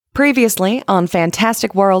Previously on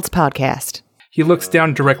Fantastic Worlds podcast. He looks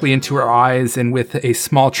down directly into her eyes and with a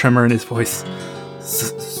small tremor in his voice,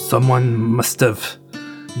 someone must have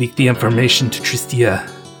leaked the information to Tristia.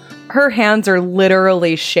 Her hands are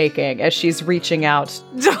literally shaking as she's reaching out.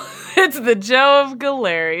 It's the Joe of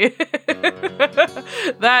Galeri.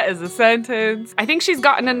 That is a sentence. I think she's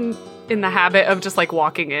gotten in the habit of just like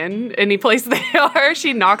walking in any place they are.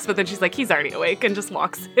 She knocks, but then she's like, he's already awake, and just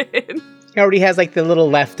walks in. He already has like the little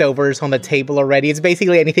leftovers on the table already. It's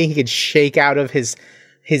basically anything he could shake out of his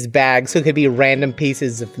bag. So it could be random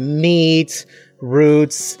pieces of meat,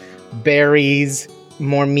 roots, berries,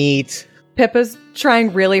 more meat. Pippa's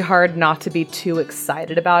trying really hard not to be too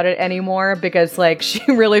excited about it anymore because like she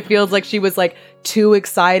really feels like she was like too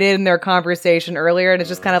excited in their conversation earlier, and it's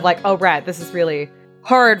just kind of like, oh right, this is really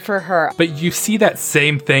hard for her. But you see that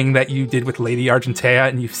same thing that you did with Lady Argentea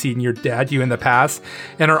and you've seen your dad do in the past,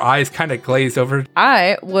 and her eyes kind of glaze over.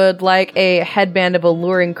 I would like a headband of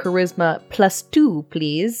alluring charisma +2,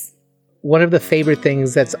 please. One of the favorite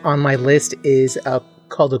things that's on my list is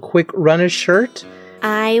called a quick runner shirt.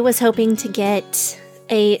 I was hoping to get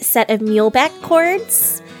a set of muleback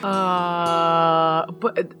cords.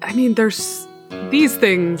 But I mean, these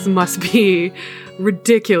things must be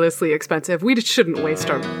ridiculously expensive. We shouldn't waste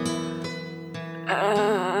our...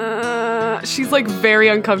 she's like very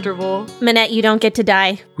uncomfortable. Minette, you don't get to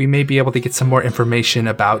die. We may be able to get some more information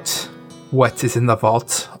about what is in the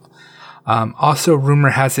vault. Also, rumor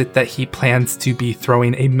has it that he plans to be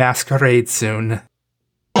throwing a masquerade soon.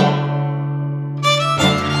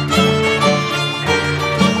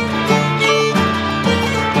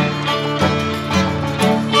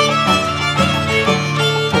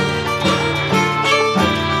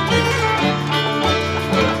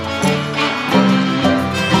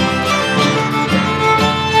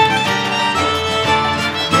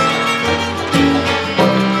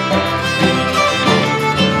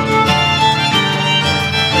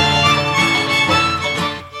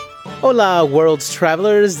 Hola, Worlds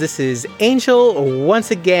Travelers. This is Angel.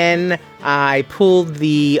 Once again, I pulled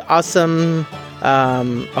the awesome...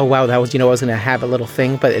 oh, wow, that was, I was going to have a little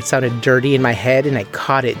thing, but it sounded dirty in my head, and I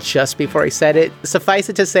caught it just before I said it. Suffice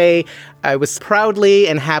it to say, I was proudly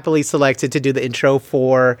and happily selected to do the intro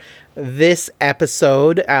for this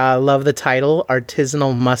episode. Love the title,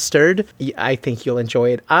 Artisanal Mustard. I think you'll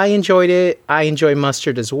enjoy it. I enjoyed it. I enjoy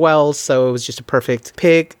mustard as well, so it was just a perfect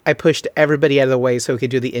pick. I pushed everybody out of the way so we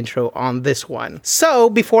could do the intro on this one. So,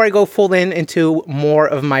 before I go full into more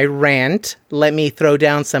of my rant, let me throw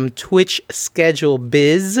down some Twitch schedule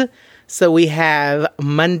biz. So we have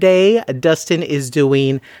Monday, Dustin is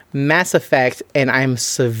doing Mass Effect, and I'm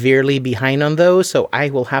severely behind on those, so I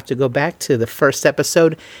will have to go back to the first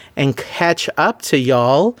episode and catch up to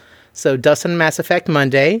y'all. So Dustin, Mass Effect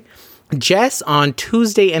Monday. Jess on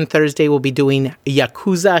Tuesday and Thursday will be doing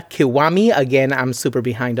Yakuza Kiwami. Again, I'm super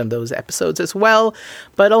behind on those episodes as well,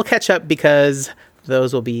 but I'll catch up because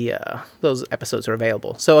those will be, those episodes are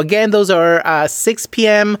available. So again, those are 6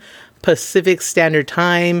 p.m. Pacific Standard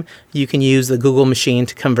Time. You can use the Google machine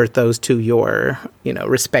to convert those to your,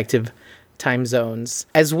 respective time zones.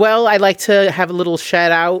 As well, I'd like to have a little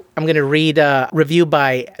shout out. I'm going to read a review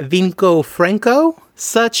by Vinco Franco.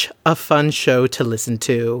 Such a fun show to listen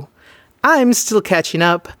to. I'm still catching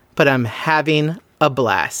up, but I'm having a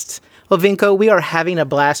blast. Well, Vinco, we are having a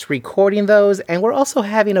blast recording those, and we're also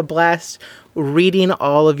having a blast reading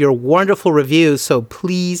all of your wonderful reviews, so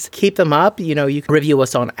please keep them up. You can review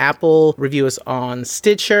us on Apple, review us on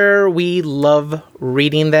Stitcher. We love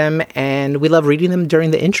reading them, and we love reading them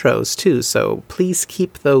during the intros, too, so please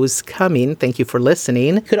keep those coming. Thank you for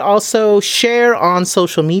listening. You could also share on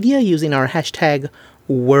social media using our hashtag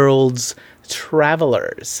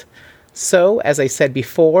WorldsTravelers. So, as I said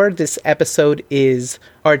before, this episode is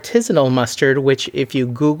artisanal mustard, which if you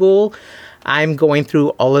Google, I'm going through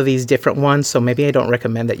all of these different ones, so maybe I don't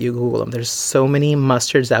recommend that you Google them. There's so many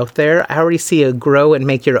mustards out there. I already see a grow and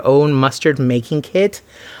make your own mustard making kit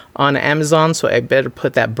on Amazon, so I better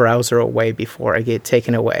put that browser away before I get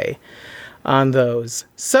taken away on those.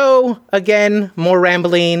 So, again, more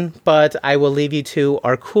rambling, but I will leave you to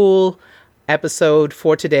our cool episode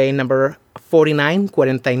for today, number 49,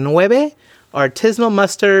 Artisanal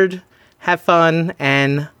Mustard. Have fun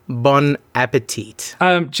and bon appetit.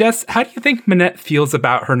 Jess, how do you think Minette feels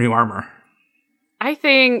about her new armor? I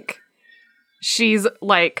think she's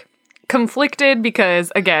like conflicted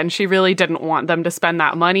because, again, she really didn't want them to spend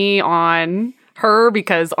that money on her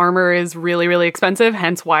because armor is really, really expensive.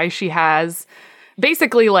 Hence why she has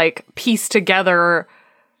basically like pieced together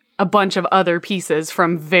a bunch of other pieces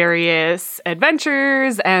from various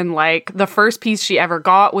adventures. And like the first piece she ever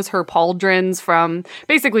got was her pauldrons from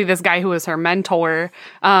basically this guy who was her mentor.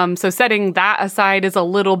 So setting that aside is a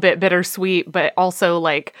little bit bittersweet, but also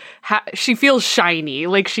like she feels shiny.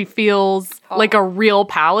 Like she feels like a real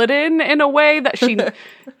paladin in a way that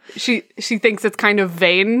she thinks it's kind of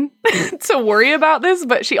vain to worry about this,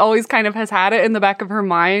 but she always kind of has had it in the back of her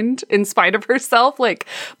mind in spite of herself. Like,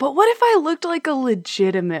 but what if I looked like a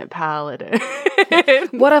legitimate paladin?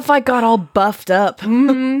 What if I got all buffed up?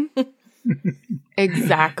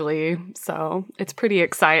 Exactly. So it's pretty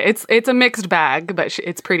exciting. It's a mixed bag, but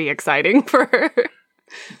it's pretty exciting for her.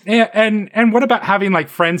 And what about having like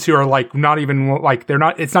friends who are like not even like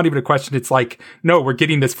it's not even a question. It's like, no, we're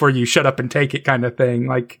getting this for you. Shut up and take it kind of thing.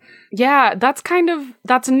 Like, yeah, that's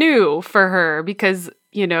new for her because,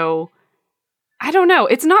 you know, I don't know.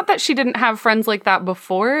 It's not that she didn't have friends like that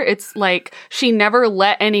before. It's like she never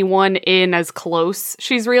let anyone in as close,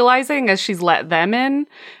 she's realizing, as she's let them in.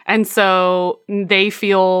 And so they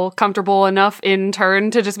feel comfortable enough in turn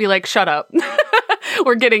to just be like, shut up.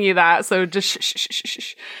 We're getting you that. So just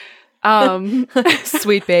shh.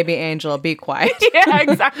 Sweet baby angel, be quiet. Yeah,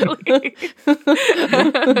 exactly.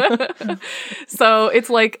 So it's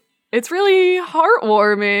like, it's really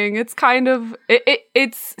heartwarming. It's kind of,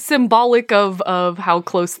 it's symbolic of how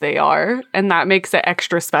close they are. And that makes it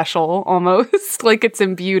extra special almost. Like it's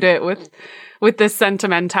imbued it with this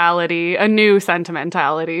sentimentality, a new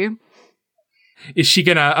sentimentality. Is she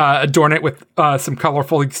going to adorn it with some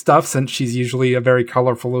colorful stuff since she's usually a very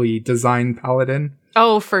colorfully designed paladin?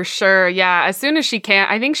 Oh, for sure. Yeah. As soon as she can.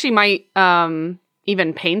 I think she might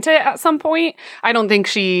even paint it at some point. I don't think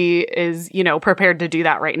she is, you know, prepared to do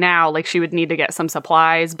that right now. Like she would need to get some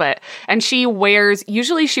supplies, and she wears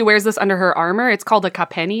this under her armor. It's called a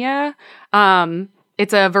capenia.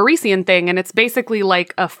 It's a Varisian thing, and it's basically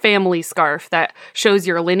like a family scarf that shows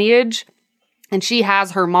your lineage. And she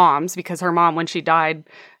has her mom's because her mom, when she died,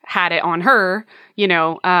 had it on her, you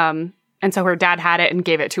know, and so her dad had it and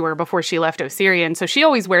gave it to her before she left Osirian. So she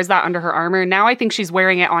always wears that under her armor. Now I think she's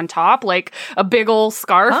wearing it on top, like a big old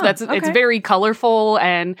scarf. It's very colorful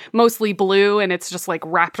and mostly blue, and it's just like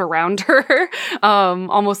wrapped around her,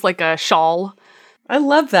 almost like a shawl. I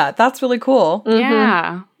love that. That's really cool. Mm-hmm.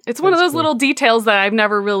 Yeah. It's one of those little details that I've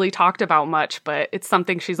never really talked about much, but it's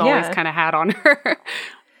something she's always kind of had on her.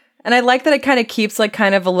 And I like that it kind of keeps like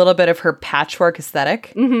kind of a little bit of her patchwork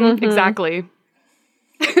aesthetic. Mm-hmm. Exactly.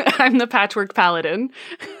 I'm the patchwork paladin.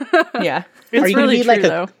 Yeah. Are you really going to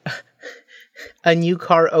be like a new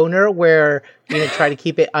car owner where you're going to try to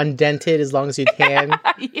keep it undented as long as you can?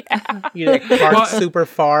 Yeah. You like park super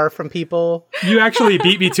far from people. You actually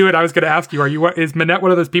beat me to it. I was going to ask you, is Minette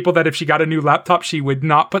one of those people that if she got a new laptop, she would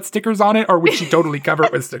not put stickers on it, or would she totally cover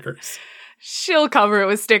it with stickers? She'll cover it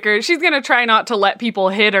with stickers. She's going to try not to let people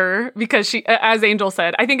hit her because she, as Angel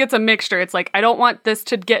said, I think it's a mixture. It's like, I don't want this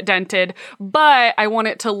to get dented, but I want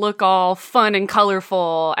it to look all fun and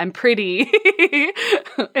colorful and pretty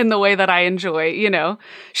in the way that I enjoy, you know.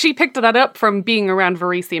 She picked that up from being around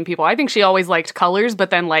Varisian people. I think she always liked colors, but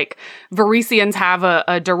then like Varisians have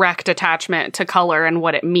a direct attachment to color and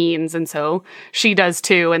what it means. And so she does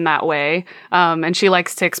too in that way. And she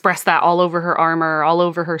likes to express that all over her armor, all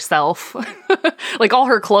over herself. Like all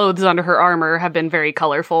her clothes under her armor have been very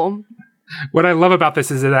colorful. What I love about this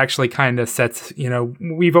is it actually kind of sets, you know,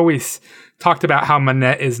 we've always talked about how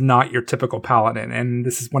Minette is not your typical paladin. And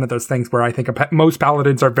this is one of those things where I think most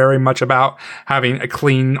paladins are very much about having a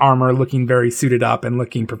clean armor, looking very suited up and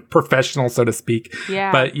looking professional, so to speak.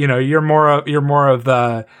 Yeah. But, you know, you're more of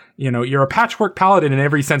the, you know, you're a patchwork paladin in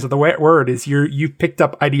every sense of the word. Is you've picked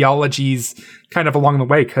up ideologies kind of along the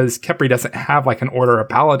way, because Khepri doesn't have like an order of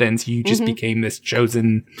paladins. You just became this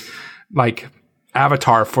chosen, like,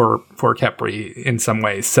 avatar for Khepri in some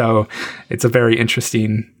ways. So it's a very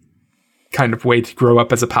interesting kind of way to grow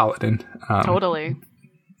up as a paladin. Totally.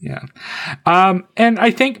 Yeah. And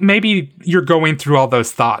I think maybe you're going through all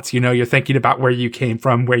those thoughts, you know, you're thinking about where you came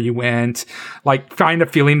from, where you went, like kind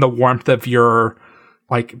of feeling the warmth of your,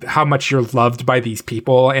 like how much you're loved by these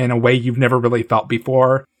people in a way you've never really felt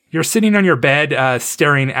before. You're sitting on your bed,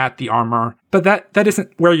 staring at the armor, but that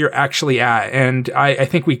isn't where you're actually at. And I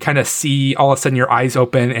think we kind of see all of a sudden your eyes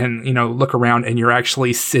open and, you know, look around and you're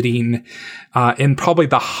actually sitting, in probably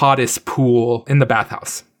the hottest pool in the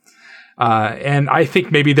bathhouse. And I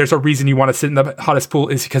think maybe there's a reason you want to sit in the hottest pool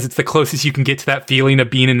is because it's the closest you can get to that feeling of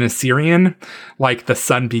being an Osirian, like the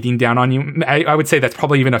sun beating down on you. I would say that's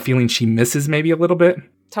probably even a feeling she misses maybe a little bit.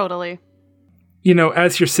 Totally. You know,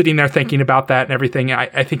 as you're sitting there thinking about that and everything,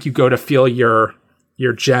 I think you go to feel your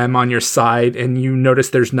gem on your side, and you notice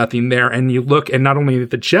there's nothing there, and you look, and not only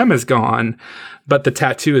the gem is gone, but the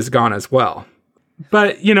tattoo is gone as well.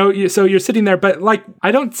 But, so you're sitting there, but like,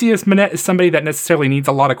 I don't see Minette as somebody that necessarily needs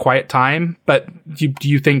a lot of quiet time, but do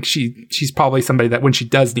you think she's probably somebody that when she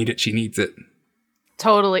does need it, she needs it?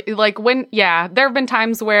 Totally. Like there have been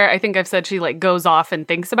times where I think I've said she like goes off and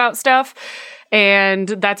thinks about stuff. And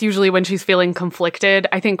that's usually when she's feeling conflicted.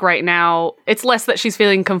 I think right now it's less that she's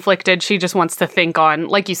feeling conflicted. She just wants to think on,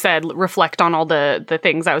 like you said, reflect on all the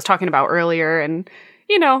things I was talking about earlier and,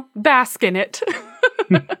 bask in it.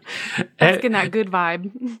 Bask in that good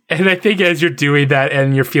vibe. And I think as you're doing that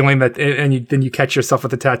and you're feeling that, and then you catch yourself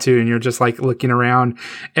with the tattoo and you're just like looking around.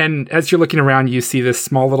 And as you're looking around, you see this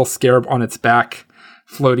small little scarab on its back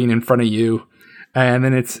floating in front of you. And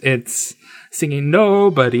then it's singing,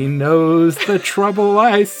 "Nobody knows the trouble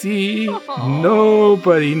I see.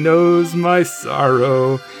 Nobody knows my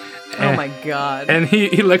sorrow." Oh my God. And he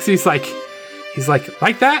looks, he's like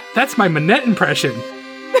that? That's my Minette impression.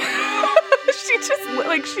 She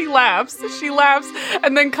just, she laughs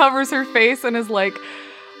and then covers her face and is like,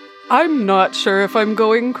 "I'm not sure if I'm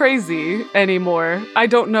going crazy anymore. I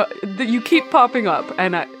don't know. You keep popping up."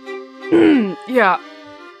 And yeah.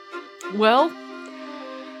 Well,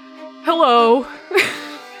 hello.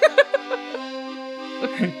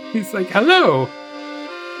 He's like, "Hello.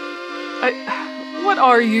 What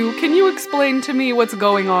are you? Can you explain to me what's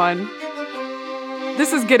going on?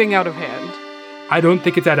 This is getting out of hand." "I don't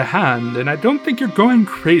think it's out of hand, and I don't think you're going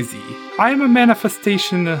crazy. I am a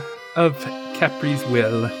manifestation of Capri's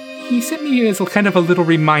will. He sent me as a kind of a little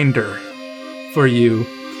reminder for you.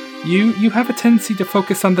 You have a tendency to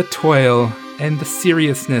focus on the toil and the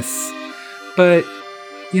seriousness, but,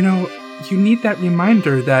 you need that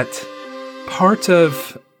reminder that part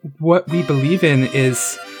of what we believe in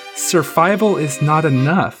is survival is not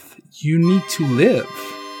enough. You need to live.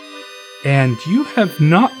 And you have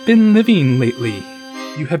not been living lately.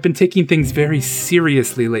 You have been taking things very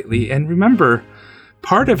seriously lately. And remember,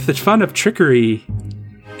 part of the fun of trickery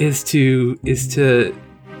is to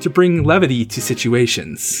bring levity to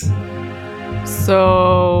situations."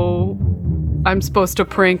 So, I'm supposed to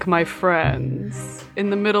prank my friends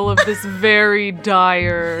in the middle of this very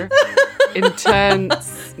dire,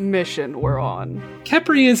 intense mission we're on.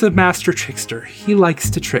 Capri is a master trickster. He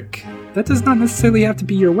likes to trick. That does not necessarily have to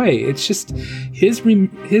be your way. It's just his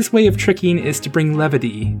way of tricking is to bring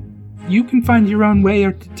levity. You can find your own way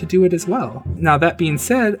to do it as well. Now, that being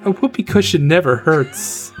said, a whoopee cushion never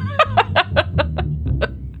hurts.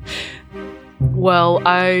 Well,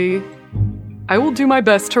 I will do my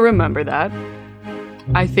best to remember that.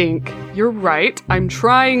 I think you're right. I'm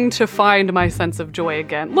trying to find my sense of joy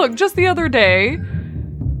again. Look, just the other day,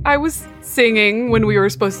 I was singing when we were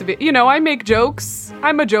supposed to be... I make jokes.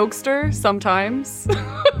 I'm a jokester sometimes.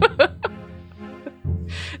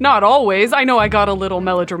 Not always. I know I got a little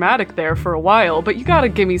melodramatic there for a while, but you gotta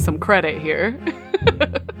give me some credit here.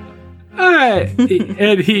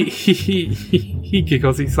 And he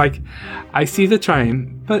giggles. He's like, "I see the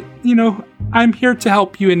charm, but, I'm here to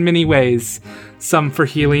help you in many ways. Some for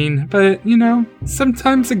healing, but,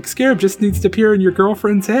 sometimes a scarab just needs to appear in your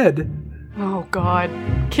girlfriend's head." Oh, God.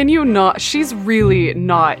 Can you not? She's really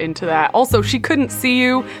not into that. Also, she couldn't see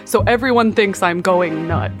you, so everyone thinks I'm going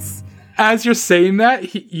nuts. As you're saying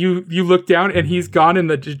that, you look down and he's gone and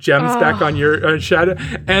the gem's back on your shadow.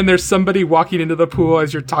 And there's somebody walking into the pool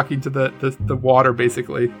as you're talking to the water,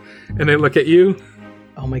 basically. And they look at you.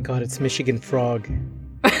 Oh my God, it's Michigan Frog.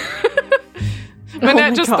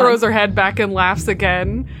 Minette just throws her head back and laughs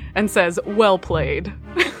again and says, "Well played."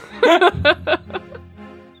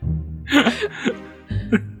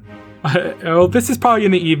 Well, this is probably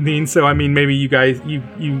in the evening, so I mean, maybe you guys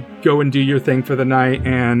you go and do your thing for the night,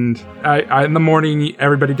 and in the morning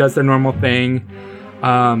everybody does their normal thing,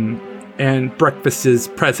 and breakfast is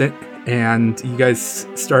present, and you guys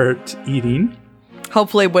start eating.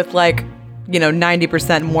 Hopefully with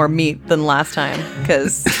 90% more meat than last time,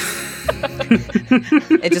 because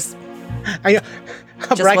it just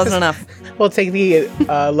wasn't enough. We'll take the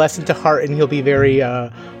lesson to heart, and he'll be very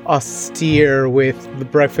austere with the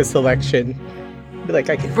breakfast selection. Be like,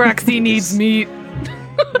 Braxy needs meat.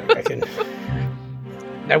 I can.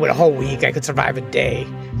 That with a whole week, I could survive a day.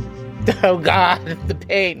 Oh God, the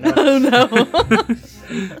pain! Oh no!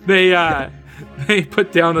 They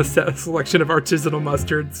put down a selection of artisanal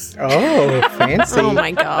mustards. Oh, fancy! Oh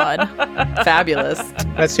my God. Fabulous.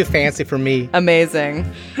 That's too fancy for me.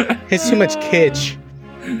 Amazing. It's too much kitsch.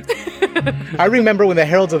 I remember when the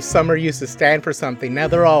Heralds of Summer used to stand for something. Now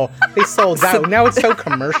they sold out. Now it's so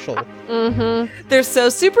commercial. Mm-hmm. They're so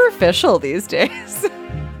superficial these days.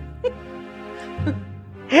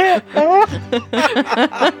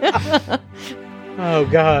 Oh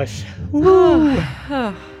gosh.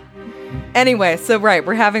 Anyway, so right,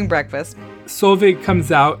 we're having breakfast. Solveig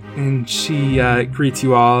comes out and she greets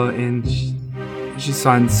you all, and she's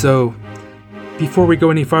on. So, before we go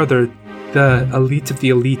any farther, the elite of the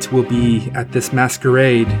elite will be at this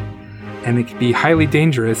masquerade, and it can be highly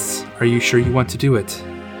dangerous. Are you sure you want to do it?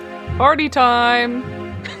 Party time.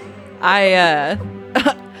 I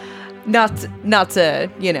not to,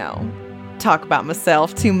 talk about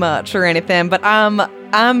myself too much or anything, but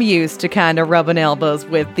I'm used to kind of rubbing elbows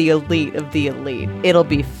with the elite of the elite. It'll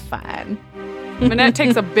be fine. Minette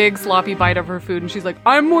takes a big sloppy bite of her food and she's like,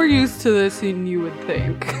 I'm more used to this than you would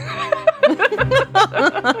think.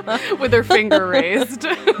 With her finger raised.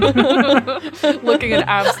 Looking an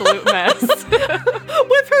absolute mess.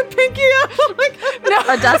 With her pinky out.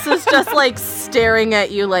 Odessa's just like staring at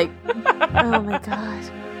you like, oh my god.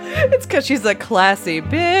 It's because she's a classy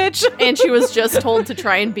bitch. And she was just told to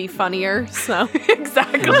try and be funnier, so.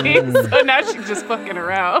 Exactly. So now she's just fucking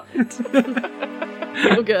around.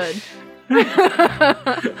 Oh, good.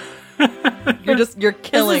 You're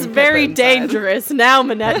killing. This is very Pippa inside. dangerous. Now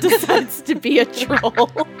Minette decides to be a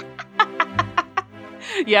troll.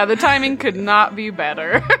 Yeah, the timing could not be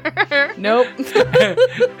better. Nope.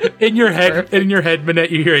 In your head,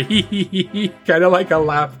 Minette, you hear a hee hee hee hee, kind of like a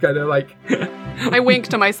laugh, kind of like. I wink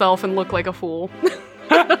to myself and look like a fool.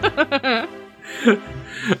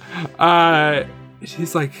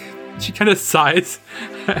 She's like, she kind of sighs,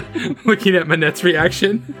 looking at Minette's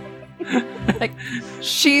reaction. Like,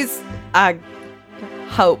 she's,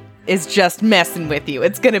 Hope is just messing with you.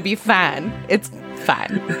 It's gonna be fine. It's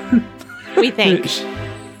fine. We think.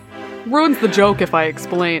 Ruins the joke if I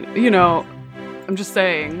explain. I'm just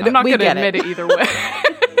saying. I'm not We going to get admit it either way.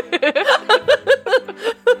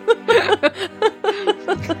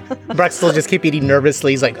 Brex will just keep eating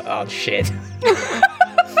nervously. He's like, oh shit.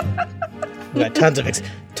 We got tons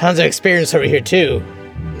of experience over here too.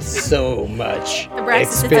 So much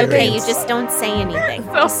Abraxas, it's okay. You just don't say anything.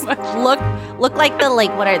 So much. Look like the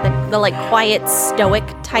what are the quiet stoic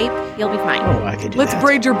type. You'll be fine. Oh, I could do Let's that.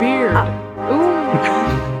 braid your beard.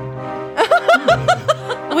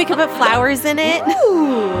 We could put flowers in it.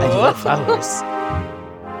 I do love flowers.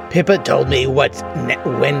 Pippa told me when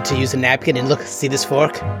to use a napkin, and look, see this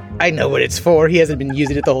fork? I know what it's for. He hasn't been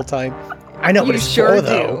using it the whole time. I know what You it's sure for,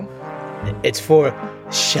 though. It's for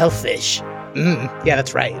shellfish. Yeah,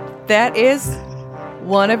 that's right. That is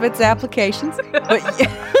one of its applications. But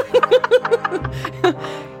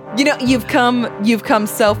you've come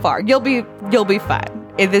so far. You'll be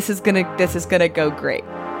fine. This is gonna go great.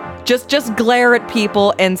 Just glare at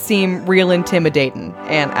people and seem real intimidating,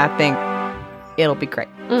 and I think it'll be great.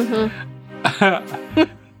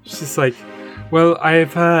 She's like, well,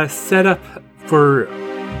 I've set up for,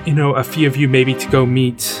 a few of you maybe to go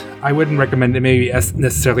meet. I wouldn't recommend it maybe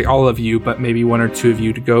necessarily all of you, but maybe one or two of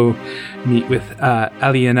you to go meet with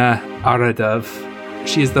Aliena Aradov.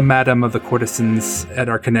 She is the madam of the courtesans at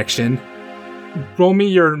our connection. Roll me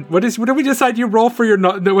your... What did we decide you roll for your...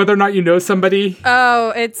 whether or not you know somebody?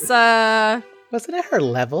 Oh, it's, Wasn't it her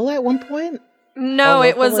level at one point? No, Oh,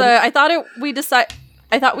 it was, local I thought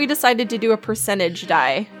we decided to do a percentage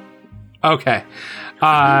die. Okay.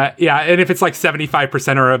 Yeah, and if it's like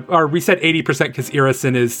 75% or we said 80% because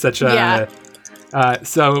Irison is such a... Yeah.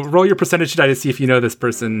 So roll your percentage die to see if you know this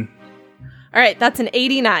person. All right, that's an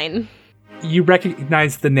 89. You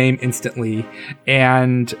recognize the name instantly,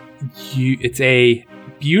 and it's a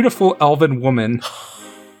beautiful elven woman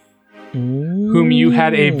whom you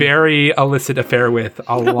had a very illicit affair with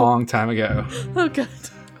a long time ago. Oh, God.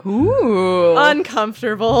 Ooh.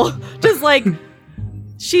 Uncomfortable. Just like,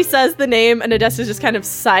 she says the name, and Odessa just kind of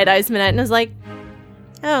side-eyes Minette and is like,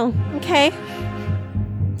 Oh, okay.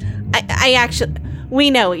 I actually, we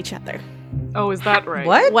know each other. Oh, is that right?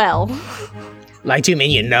 What? well. Like, do you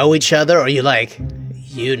mean you know each other, or you like,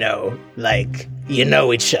 you know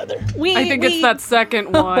each other? I think it's that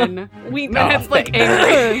second one. It's like thank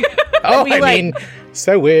angry. Oh, We I like- mean,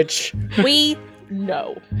 so which? We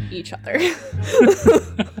know each other.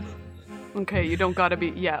 Okay, you don't gotta be.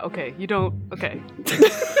 Yeah, okay. You don't. Okay.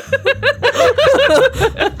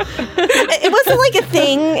 It wasn't like a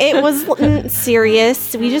thing. It was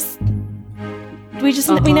serious. We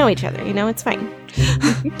know each other. It's fine.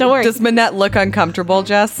 Don't worry. Does Minette look uncomfortable,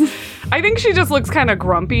 Jess? I think she just looks kind of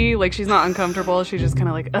grumpy. Like she's not uncomfortable. She's just kind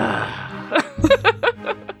of like, ugh.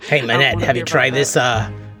 Hey, Minette, wanna have hear you tried about this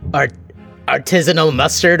artisanal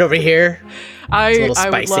mustard over here? I little would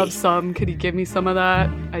spicy. love some. Could you give me some of that?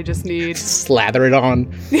 I just need. Slather it on.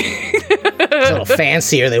 It's a little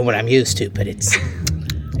fancier than what I'm used to, but it's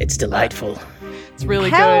delightful. It's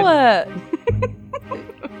really How good.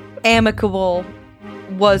 Amicable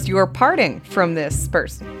was your parting from this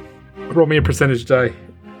person? Roll me a percentage die.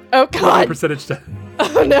 Oh Roll me a God! percentage die.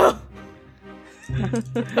 Oh no!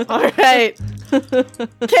 All right.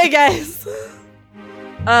 Okay, guys.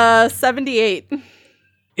 78.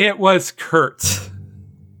 It was Kurt.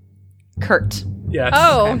 Kurt. Yes.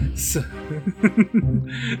 Oh.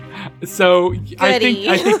 So I Goody.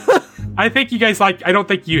 think you guys I don't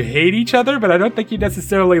think you hate each other, but I don't think you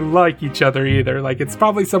necessarily like each other either. Like, it's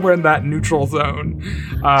probably somewhere in that neutral zone.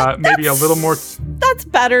 Maybe a little more. That's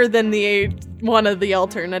better than the one of the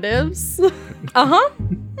alternatives. Uh-huh.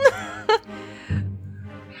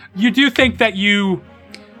 You do think that you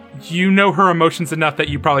know her emotions enough that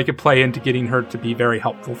you probably could play into getting her to be very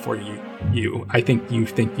helpful for you. I think you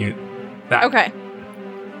that. Okay.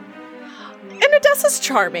 And Odessa's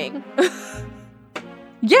charming.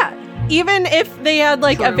 Yeah. Even if they had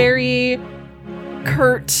like a True. very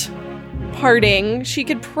curt parting, she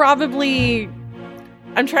could probably.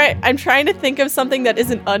 I'm trying to think of something that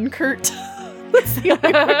isn't uncurt. That's the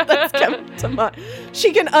only word that's coming to mind.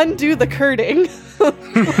 She can undo the curting.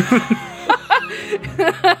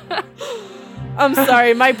 I'm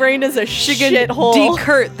sorry, my brain is a shithole.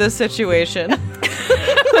 Decurt the situation.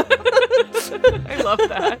 I love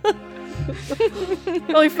that.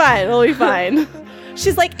 We'll be fine.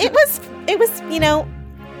 She's like, it was,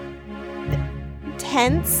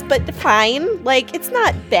 tense, but fine. Like, it's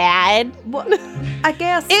not bad. I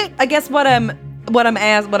guess what I'm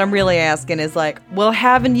really asking is like, will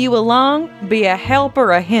having you along be a help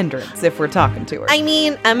or a hindrance if we're talking to her? I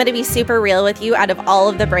mean, I'm going to be super real with you. Out of all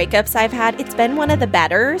of the breakups I've had, it's been one of the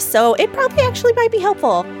better, so it probably actually might be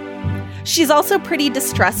helpful. She's also pretty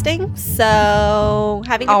distrusting, so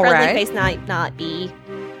having a All friendly right. face might not be...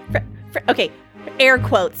 okay, air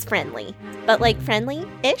quotes friendly, but like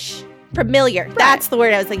friendly-ish? Familiar. That's the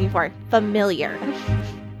word I was looking for. Familiar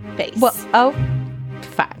face. Well,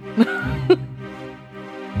 fine.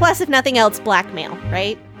 Plus, if nothing else, blackmail,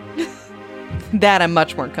 right? That I'm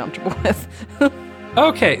much more comfortable with.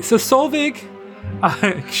 Okay, so Solvig,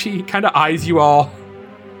 she kind of eyes you all.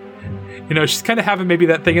 You know, she's kind of having maybe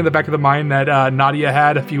that thing in the back of the mind that Nadia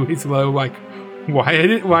had a few weeks ago, like,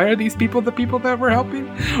 why are these people the people that we're helping?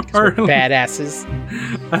 Or Badasses.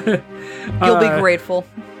 You'll be grateful.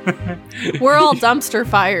 We're all dumpster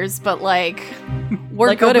fires, but like, we're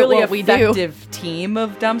Like good a really at what we do. effective team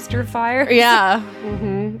of dumpster fire. Yeah.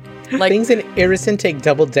 Like, Things in Irison take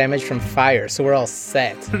double damage from fire, so we're all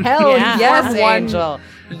set. hell Yeah. yes, Or one- Angel. One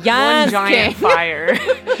Yes, giant King. fire.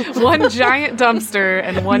 One giant dumpster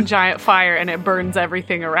and one giant fire, and it burns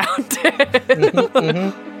everything around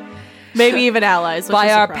it. Maybe even allies. which By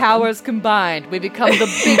is a our problem. powers combined, we become the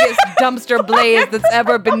biggest dumpster blaze that's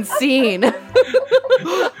ever been seen.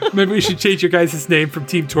 maybe we should change your guys' name from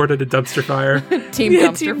Team Torta to Dumpster Fire. Team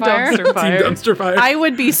Dumpster Team Fire. Dumpster Fire. Team Dumpster Fire. I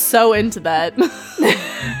would be so into that.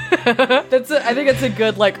 I think it's a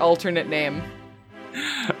good like alternate name.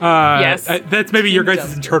 Yes. That's maybe your Team guys'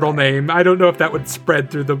 Dumpster internal name. I don't know if that would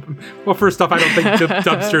spread through the... Well, first off, I don't think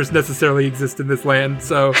dumpsters necessarily exist in this land,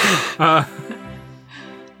 so...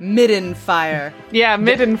 Midden Fire. Yeah,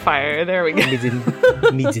 midden fire. There we go.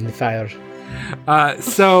 Midden fire.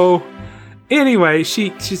 So, anyway,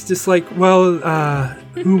 she's just like, well,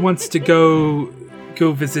 who wants to go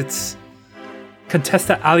visit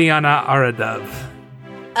Contessa Aliana Aradov?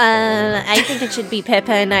 I think it should be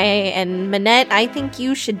Pippa and Manette. I think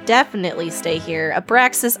you should definitely stay here.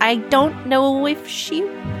 Abraxas, I don't know if she...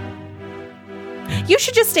 You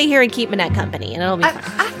should just stay here and keep Manette company, and it'll be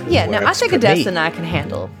fine. Yeah, no, I Works think for Odessa me. and I can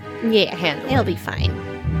handle. Yeah, it'll be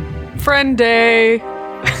fine. Friend day.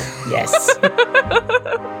 Yes.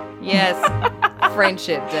 Yes,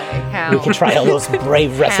 Friendship Day. How? We can try all those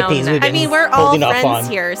brave recipes we've been I mean, we're all holding off friends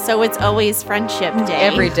on. here, so it's always Friendship Day.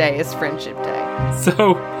 Every day is Friendship Day.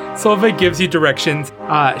 So, Solveig gives you directions.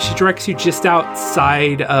 She directs you just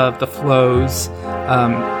outside of the flows,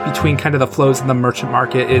 between kind of the flows and the merchant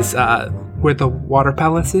market is where the water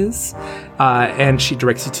palace is. And she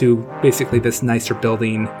directs you to basically this nicer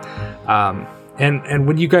building. And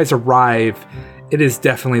when you guys arrive, it is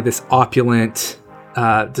definitely this opulent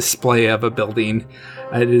display of a building.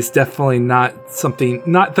 It is definitely not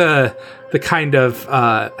the kind of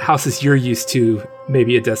houses you're used to,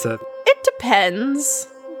 maybe Odessa. It depends.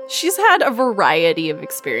 She's had a variety of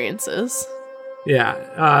experiences. Yeah.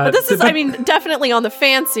 But this is, I mean, definitely on the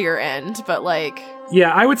fancier end, but like...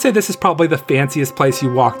 Yeah, I would say this is probably the fanciest place you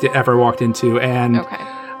ever walked into, and Okay.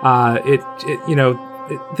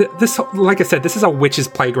 this, like I said, this is a witch's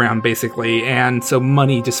playground, basically, and so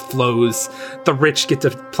money just flows. The rich get to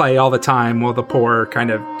play all the time, while the poor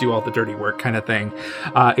kind of do all the dirty work, kind of thing.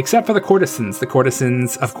 Except for the courtesans. The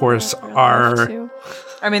courtesans, of course, are.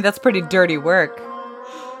 I mean, that's pretty dirty work.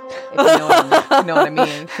 If you know what I mean.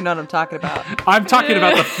 If you know what I'm talking about. I'm talking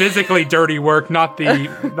about the physically dirty work, not They're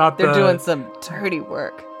the. doing some dirty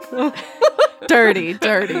work. Dirty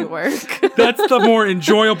work. That's the more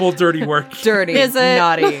enjoyable dirty work. Dirty, Is it?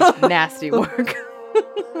 naughty, nasty work.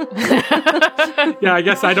 Yeah, I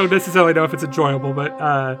guess I don't necessarily know if it's enjoyable, but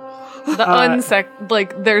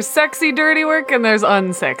there's sexy dirty work and there's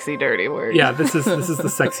unsexy dirty work. yeah, this is the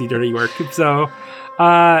sexy dirty work. So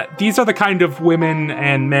these are the kind of women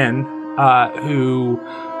and men who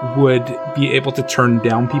would be able to turn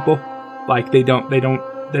down people. Like they don't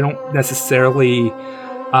necessarily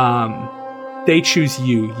they choose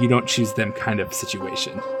you don't choose them kind of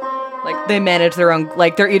situation. Like they manage their own,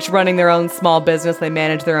 like they're each running their own small business. They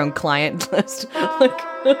manage their own client list.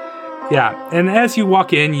 Yeah, and as you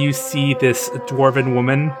walk in, you see this dwarven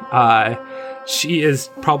woman. She is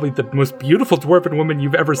probably the most beautiful dwarven woman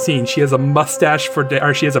you've ever seen. She has a mustache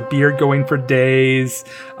or she has a beard going for days,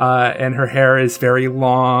 and her hair is very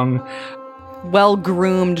long.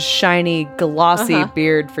 Well-groomed, shiny, glossy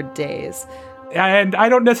beard for days. And I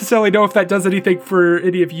don't necessarily know if that does anything for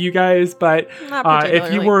any of you guys, but Not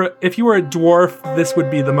if you were a dwarf, this would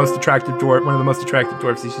be the most attractive dwarf, one of the most attractive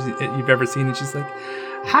dwarfs you've ever seen. And she's like,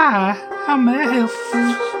 "Hi, how may I help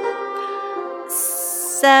you?"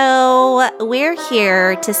 So we're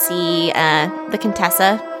here to see the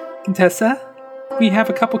Contessa. Contessa, we have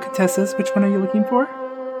a couple Contessas. Which one are you looking for?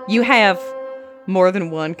 You have more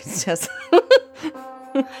than one Contessa.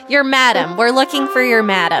 Your madam. We're looking for your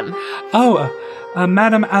madam. Oh,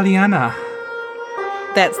 Madame Aliana.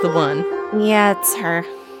 That's the one. Yeah, it's her.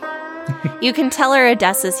 You can tell her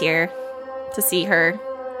Odessa's here to see her.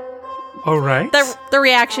 All right. The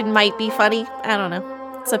reaction might be funny. I don't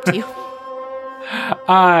know. It's up to you.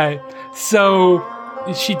 So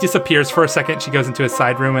she disappears for a second. She goes into a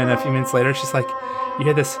side room, and a few minutes later, she's like, "You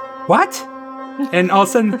hear this? What?" And all of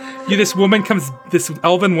a sudden, this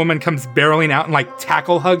elven woman comes barreling out and like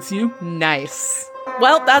tackle hugs you. Nice.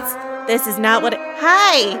 Well, this is not what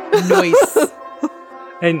Hi! Nice.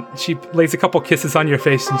 And she lays a couple kisses on your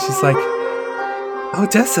face, and she's like,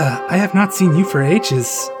 "Odessa, I have not seen you for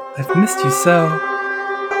ages. I've missed you so."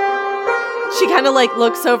 She kind of like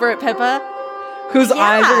looks over at Pippa. Whose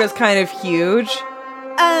eyes are just kind of huge.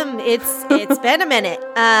 It's been a minute.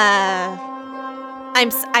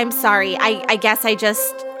 I'm sorry. I guess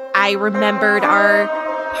I remembered our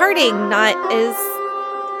parting not as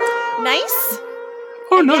nice.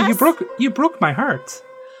 Oh no, Yes. you broke my heart.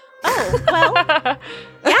 Oh, well. Yeah,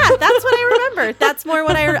 that's what I remember. That's more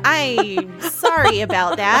what I'm sorry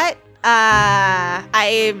about that.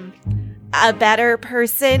 I'm a better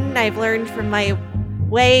person. I've learned from my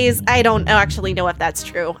ways. I don't actually know if that's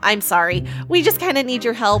true. I'm sorry. We just kind of need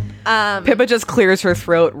your help. Pippa just clears her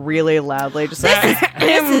throat really loudly. Just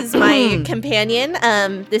This is my companion.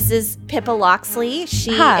 This is Pippa Loxley.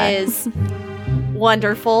 She Hi. is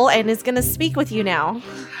wonderful and is going to speak with you now.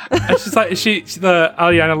 And she's like, the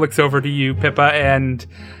Aliana looks over to you, Pippa, and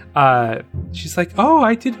she's like, "Oh,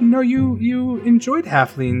 I didn't know you enjoyed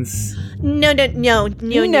halflings." No.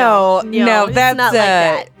 no, It's that's not like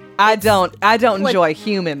that. I don't Like- enjoy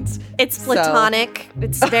humans. It's platonic.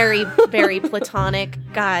 It's very, very platonic.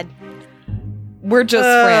 God. We're just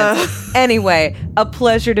friends. Anyway, a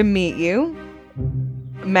pleasure to meet you,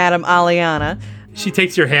 Madame Aliana. She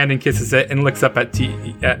takes your hand and kisses it, and looks up at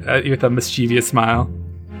you with a mischievous smile.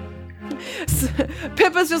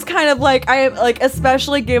 Pippa's just kind of like,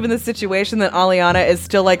 especially given the situation that Aliana is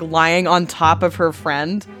still like lying on top of her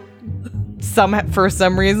friend. For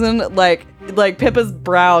some reason, like Pippa's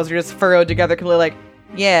brows are just furrowed together, completely like,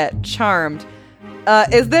 yeah, charmed.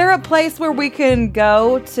 Is there a place where we can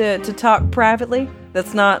go to talk privately?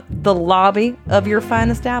 That's not the lobby of your fine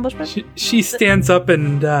establishment? She stands up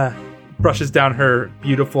and brushes down her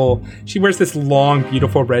beautiful. She wears this long,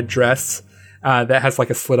 beautiful red dress that has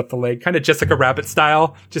like a slit up the leg, kind of Jessica Rabbit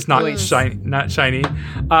style, just not shiny.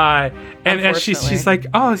 And as she's like,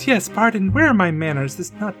 "Oh yes, pardon. Where are my manners?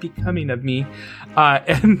 This is not becoming of me."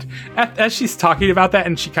 And as she's talking about that,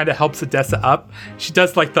 and she kind of helps Odessa up, she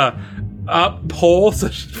does like the up pull, so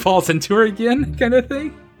she falls into her again, kind of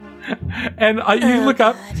thing. And you look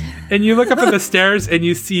up, and you look up at the stairs, and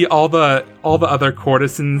you see all the other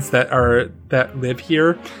courtesans that live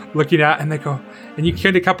here, looking out, and they go, and you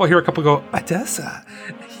hear a couple go, "Odessa,"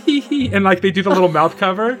 and like they do the little mouth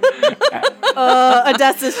cover,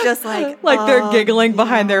 Odessa's just like they're giggling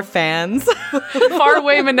behind their fans. Far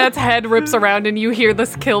away, Manette's head rips around and you hear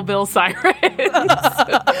this Kill Bill siren.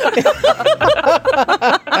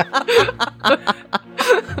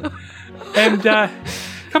 And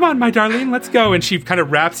come on, my darling, let's go. And she kind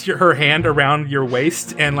of wraps her hand around your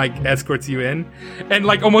waist and like escorts you in, and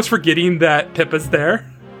like almost forgetting that Pippa's there.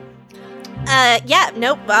 Yeah,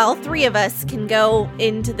 nope. All three of us can go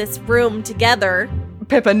into this room together.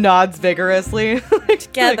 Pippa nods vigorously.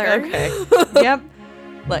 Together. Like, okay. Yep.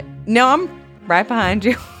 Like, no, I'm right behind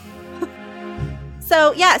you.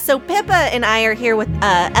 So Pippa and I are here with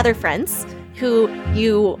other friends who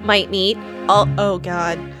you might meet. Oh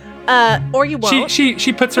God. Or you won't.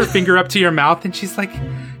 She puts her finger up to your mouth and she's like,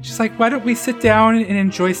 why don't we sit down and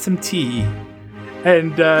enjoy some tea?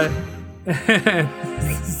 And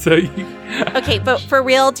so you... Okay, but for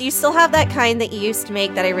real, do you still have that kind that you used to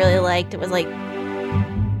make that I really liked? It was like,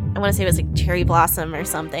 I want to say it was like cherry blossom or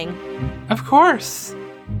something. Of course.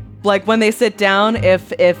 Like when they sit down,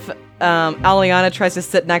 if Aliana tries to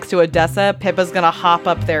sit next to Odessa, Pippa's gonna hop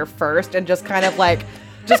up there first and just kind of like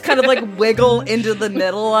wiggle into the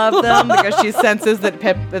middle of them because she senses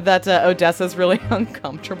that Odessa's really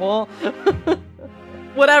uncomfortable.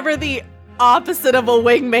 Whatever the opposite of a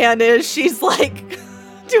wingman is, she's like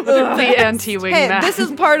doing her The best. anti-wingman. Hey, this is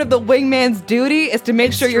part of the wingman's duty is to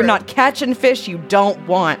make sure you're true. not catching fish you don't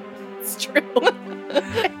want. It's true.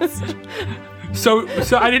 So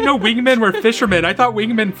I didn't know wingmen were fishermen. I thought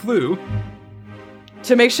wingmen flew.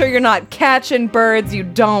 To make sure you're not catching birds you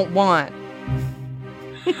don't want.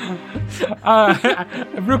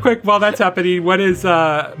 Real quick, while that's happening, what is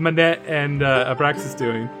Manette and Abraxas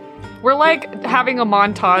doing? We're like having a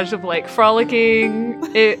montage of like frolicking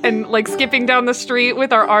and like skipping down the street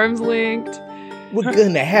with our arms linked. We're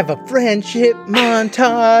gonna have a friendship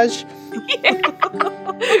montage.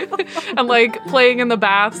 And like playing in the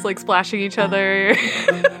baths, like splashing each other.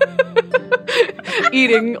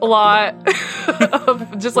 Eating a lot.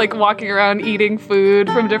 Of just like walking around eating food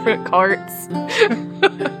from different carts.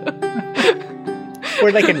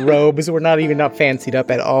 We're like in robes. We're not fancied up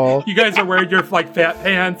at all. You guys are wearing your like fat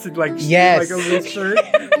pants and like Yes. like a loose shirt.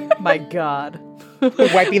 My God.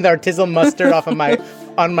 We're wiping the artisanal mustard off of my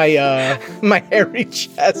my hairy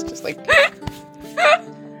chest, just like.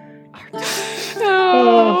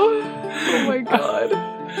 Oh my God.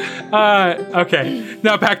 Okay.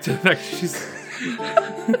 Now back to she's.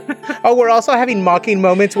 Oh, we're also having mocking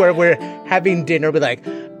moments where we're having dinner. We're like,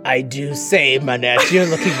 I do say, Manette, you're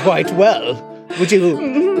looking quite well. Would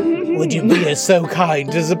you be so kind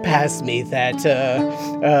as to pass me that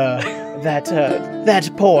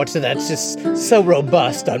port that's just so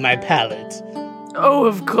robust on my palate? Oh,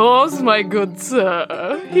 of course, my good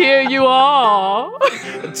sir. Here you are.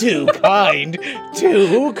 Too kind,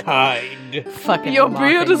 too kind. Fucking Your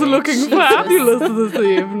beard is looking fabulous this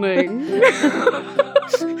evening.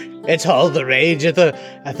 It's all the rage at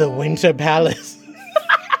the Winter Palace.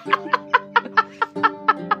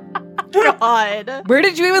 God. Where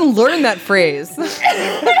did you even learn that phrase?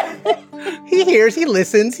 He hears, he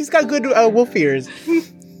listens. He's got good wolf ears.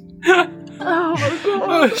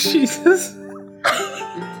 Oh Jesus.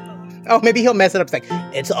 Oh, maybe he'll mess it up. It's like,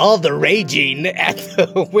 it's all the raging at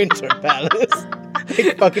the Winter Palace.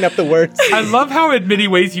 Like, fucking up the words. I love how in many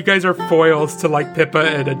ways you guys are foils to like Pippa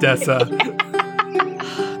and Odessa.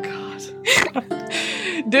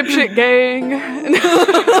 Dipshit gang.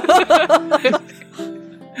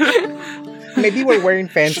 Maybe we're wearing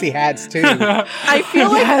fancy hats, too. I feel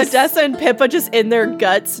like Odessa and Pippa just in their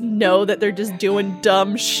guts know that they're just doing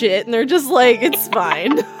dumb shit and they're just like, it's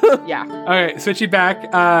fine. Yeah. Okay, switching back.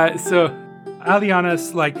 So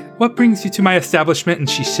Aliana's like, what brings you to my establishment? And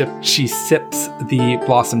she sips the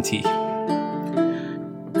blossom tea.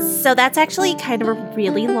 So that's actually kind of a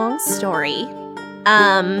really long story.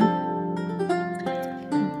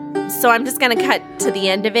 So I'm just gonna cut to the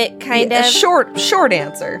end of it, kind A of. short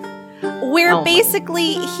answer. We're Oh.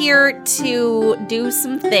 basically here to do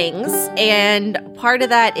some things, and part of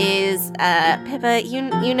that is, Pippa,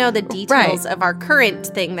 you know the details of our current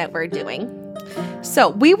thing that we're doing. So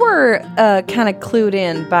we were kind of clued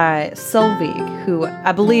in by Solveig, who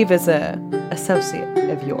I believe is a associate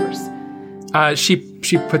of yours.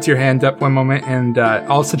 She puts your hand up one moment, and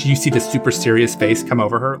all of a sudden you see this super serious face come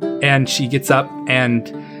over her, and she gets up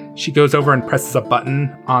and she goes over and presses a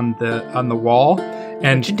button on the wall,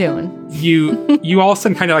 and What you doing? you all of a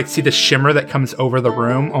sudden kind of like see the shimmer that comes over the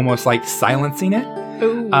room, almost like silencing it.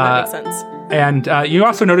 Ooh, that makes sense. And you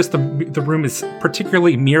also notice the room is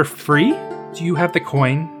particularly mirror free. Do you have the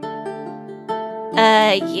coin?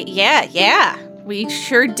 Yeah, we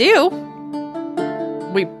sure do.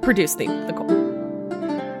 we produce the coal.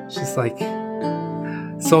 She's like,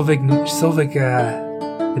 Solvig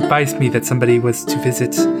advised me that somebody was to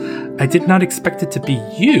visit. I did not expect it to be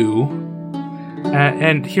you.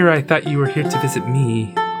 And here I thought you were here to visit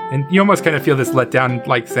me. And you almost kind of feel this letdown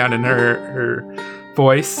like sound in her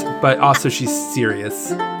voice, but also she's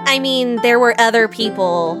serious. I mean, there were other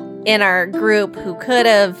people in our group who could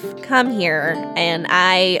have come here, and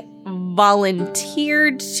I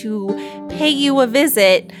volunteered to pay you a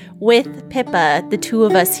visit with Pippa, the two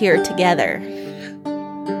of us here together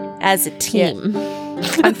as a team.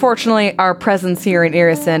 Yeah. Unfortunately, our presence here in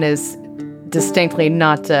Irisen is distinctly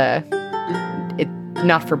not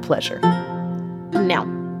for pleasure. No.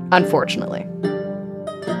 Unfortunately.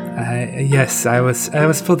 Yes, I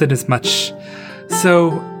was filled in as much.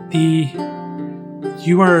 So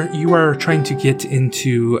you are trying to get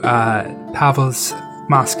into Pavel's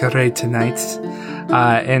masquerade tonight,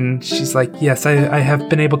 and she's like, yes, I have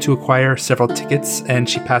been able to acquire several tickets, and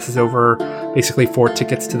she passes over basically 4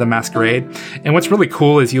 tickets to the masquerade. And what's really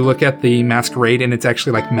cool is you look at the masquerade, and it's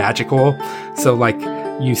actually like magical. So like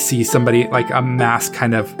you see somebody like a mask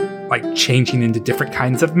kind of like changing into different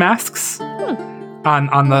kinds of masks.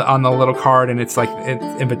 On the little card, and it's like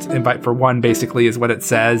invite for one basically is what it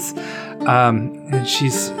says. And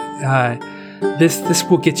she's this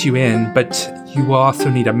will get you in, but you will also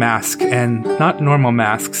need a mask, and not normal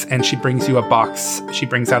masks. And she brings you a box. She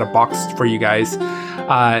brings out a box for you guys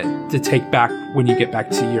to take back when you get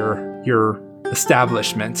back to your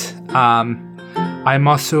establishment. I'm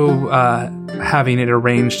also having it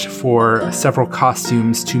arranged for several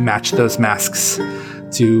costumes to match those masks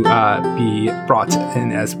to be brought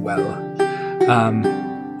in as well.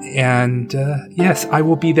 Yes, I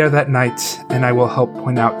will be there that night, and I will help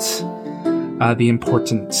point out the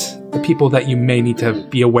people that you may need to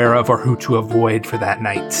be aware of or who to avoid for that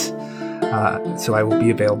night. So I will be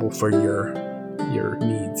available for your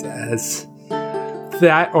needs as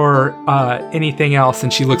that or anything else.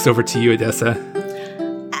 And she looks over to you, Odessa.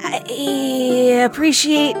 I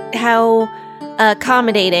appreciate how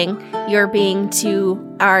accommodating you're being to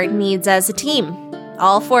our needs as a team.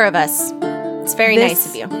 All 4 of us. It's very nice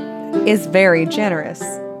of you. Is very generous.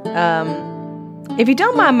 If you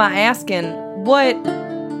don't mind my asking, why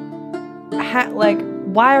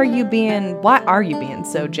are you being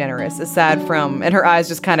so generous, aside from, and her eyes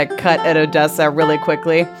just kind of cut at Odessa really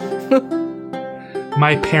quickly.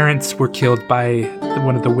 My parents were killed by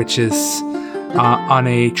one of the witches on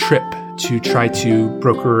a trip to try to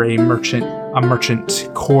broker a merchant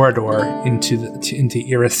corridor into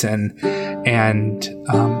Irisen, and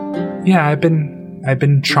I've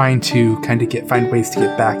been trying to kind of find ways to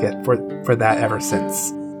get back for that ever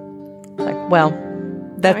since.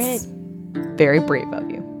 That's very brave of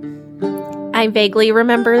you. I vaguely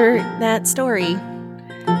remember that story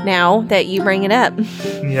now that you bring it up.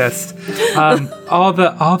 Yes. All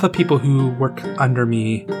the people who work under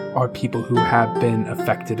me are people who have been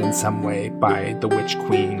affected in some way by the Witch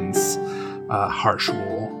Queen's harsh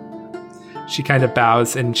rule. She kind of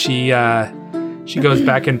bows, and she goes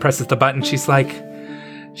back and presses the button. She's like,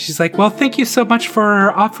 well, thank you so much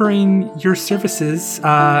for offering your services,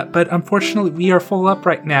 but unfortunately we are full up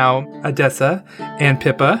right now, Odessa and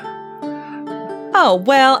Pippa. Oh,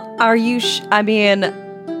 well, are you I mean,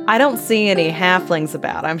 I don't see any halflings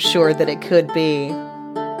about. I'm sure that it could be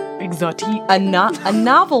exotique, a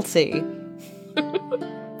novelty.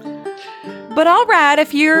 But all right,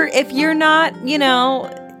 if you're not,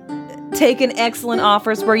 taking excellent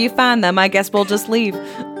offers where you find them, I guess we'll just leave.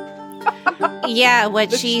 Yeah,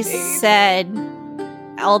 what she said.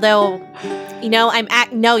 Although, you know what?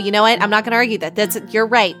 I'm not going to argue that. You're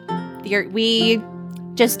right. We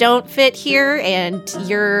just don't fit here, and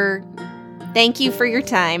thank you for your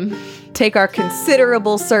time. Take our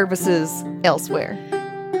considerable services elsewhere.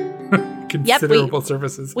 Considerable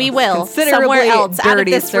services. We will. Somewhere else out of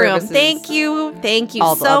this room. Thank you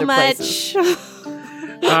so much.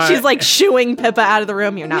 She's like shooing Pippa out of the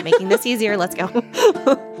room. You're not making this easier. Let's go.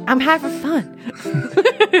 I'm having fun.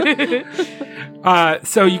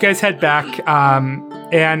 So you guys head back,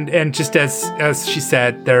 and just as she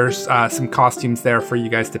said, there's some costumes there for you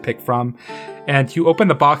guys to pick from, and you open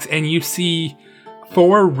the box and you see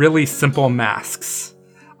 4 really simple masks.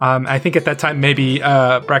 I think at that time maybe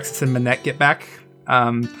Braxis and Manette get back.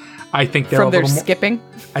 I think they're from their skipping.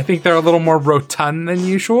 I think they're a little more rotund than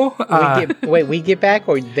usual. We get back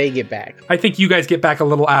or they get back? I think you guys get back a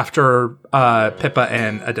little after Pippa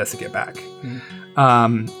and Odessa get back.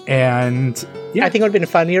 And yeah. I think it would have been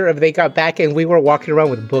funnier if they got back and we were walking around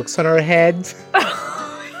with books on our heads.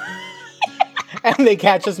 And they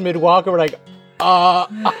catch us mid-walk and we're like,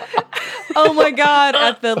 Oh my god,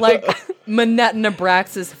 at the Manette and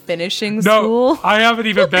Abraxas finishing school. I have it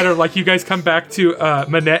even better. Like you guys come back to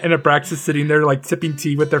Manette and Abraxas sitting there like sipping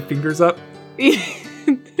tea with their fingers up.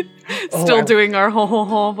 Still doing our ho ho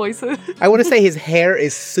ho voices. I want to say his hair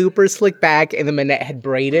is super slick back, and the Manette had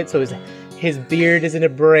braided, so his beard is in a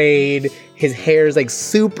braid. His hair is like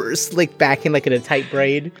super slick back and like in a tight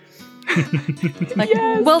braid.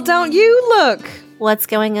 Well, don't you look What's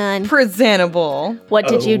going on? presentable? What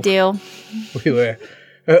did you do? We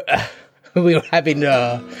were having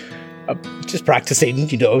just practicing,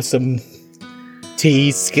 some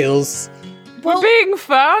tea skills. We're being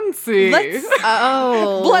fancy.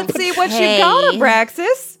 Oh. Let's see what okay. you got,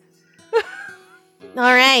 Abraxas. All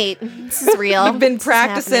right. This is real. I've been This is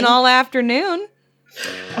practicing happening. all afternoon.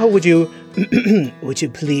 Oh, would you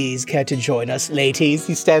please care to join us, ladies?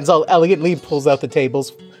 He stands all elegantly, pulls out the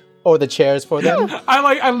tables or the chairs for them. I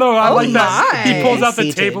like that. He my. pulls out the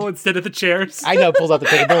Seated. table instead of the chairs. I know, pulls out the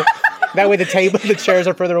table. That way the chairs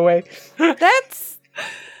are further away. That's,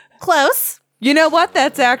 Close. you know what?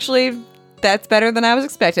 That's better than I was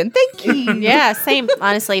expecting. Thank you. Yeah, same.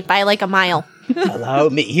 Honestly, by like a mile. Allow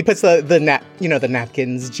me. He puts the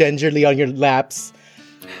napkins gingerly on your laps.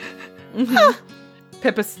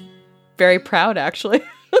 Pippa's very proud, actually.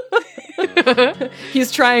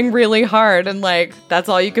 He's trying really hard, and that's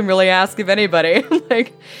all you can really ask of anybody.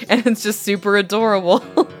 And it's just super adorable.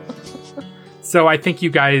 So I think you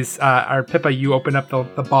guys, Pippa, you open up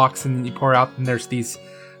the box and you pour out, and there's these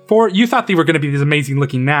 4. You thought they were going to be these amazing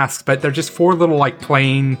looking masks, but they're just 4 little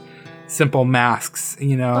plain, simple masks.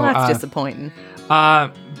 Well, that's disappointing.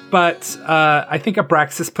 But I think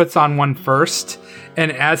Abraxas puts on one first,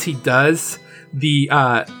 and as he does,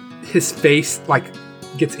 his face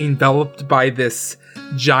gets enveloped by this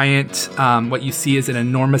giant, what you see is an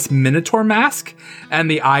enormous minotaur mask, and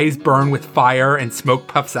the eyes burn with fire and smoke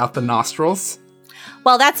puffs out the nostrils.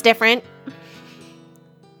 Well, that's different.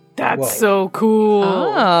 That's Whoa. so cool.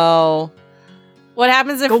 Oh. What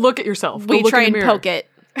happens if Go look at yourself. Go we look try in and the mirror. poke it?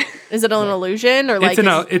 Is it an illusion or It's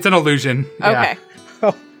an illusion. Okay.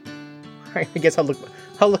 Oh, I guess I'll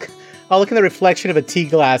look in the reflection of a tea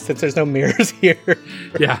glass since there's no mirrors here.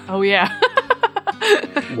 Yeah. Oh yeah.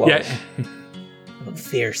 Whoa. Yeah.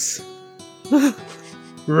 Fierce.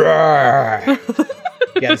 Roar.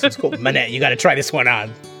 Yeah, this one's cool. Manette, you gotta try this one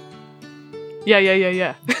on. Yeah.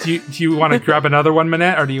 Do you want to grab another one,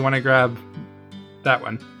 Manette, or do you want to grab that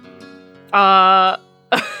one?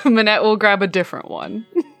 Manette will grab a different one.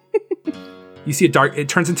 You see it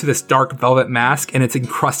turns into this dark velvet mask, and it's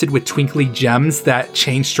encrusted with twinkly gems that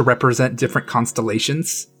change to represent different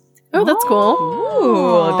constellations. Oh, that's cool.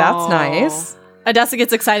 Ooh, that's nice. Odessa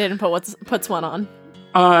gets excited and puts one on.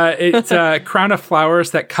 It's a crown of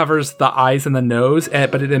flowers that covers the eyes and the nose,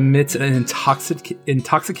 but it emits an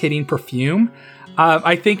intoxicating perfume.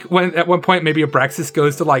 I think at one point maybe Abraxas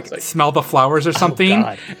goes to smell the flowers or something,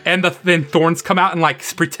 God. and then thorns come out and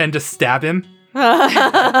pretend to stab him.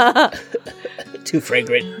 Too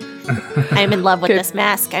fragrant. I'm in love with this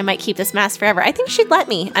mask. I might keep this mask forever. I think she'd let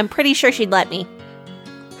me. I'm pretty sure she'd let me.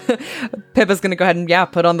 Pippa's gonna go ahead and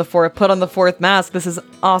put on the fourth mask. This is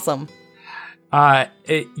awesome.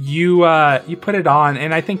 You put it on,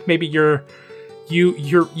 and I think maybe you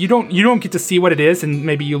don't get to see what it is, and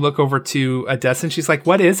maybe you look over to Odessa, and she's like,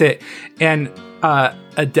 "What is it?" And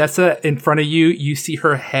Odessa, in front of you, you see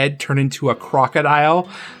her head turn into a crocodile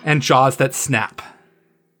and jaws that snap.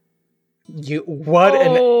 What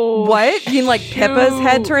an What? You mean Pippa's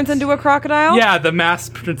head turns into a crocodile? Yeah, the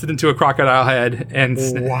mask turns it into a crocodile head, and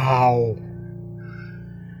wow.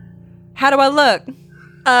 How do I look?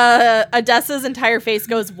 Odessa's entire face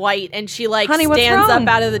goes white and she Honey, what's stands wrong? up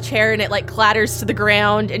out of the chair and it clatters to the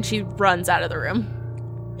ground and she runs out of the room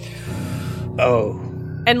Oh.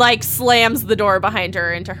 and slams the door behind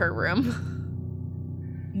her into her room.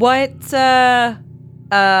 What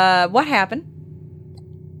happened?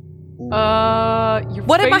 Your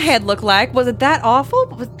What did my face- head look like? Was it that awful?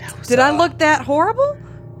 Did I look that horrible?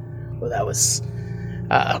 Well, that was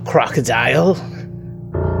a crocodile.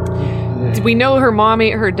 We know her mom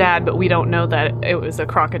ate her dad, but we don't know that it was a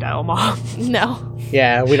crocodile mom. No.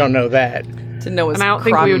 Yeah, we don't know that. To know it's And I don't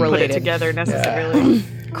think we would put it croc-related. together necessarily.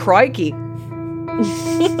 Crikey.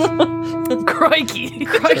 Crikey.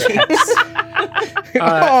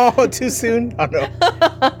 Oh, too soon? Oh, no.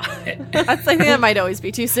 I think that might always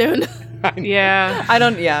be too soon. Yeah. I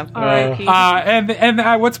don't, yeah. R.I.P.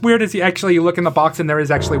 and what's weird is you look in the box, and there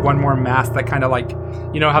is actually one more mask that kind of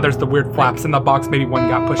how there's the weird flaps in the box. Maybe one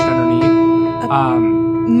got pushed underneath.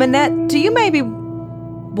 Manette, do you maybe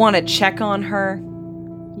want to check on her?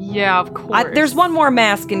 Yeah, of course. There's one more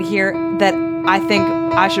mask in here that I think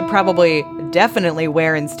I should probably definitely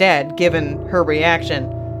wear instead, given her reaction.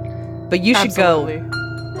 But you should Absolutely.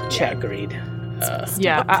 go. Yeah, agreed.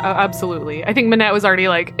 Yeah, absolutely. I think Minette was already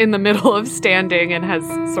like in the middle of standing and has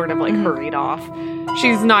sort of like hurried off.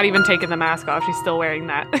 She's not even taken the mask off. She's still wearing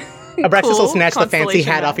that. Abraxas will cool snatch the fancy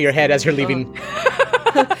constellation hat off your head as you're leaving.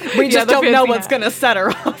 We just the don't know fancy what's hat. gonna set her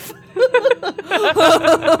off.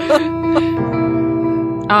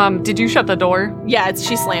 Did you shut the door? Yeah,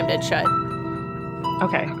 she slammed it shut.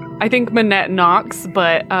 Okay. I think Minette knocks,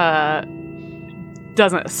 but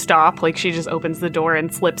doesn't stop. Like she just opens the door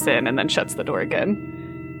and slips in and then shuts the door again.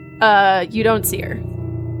 You don't see her.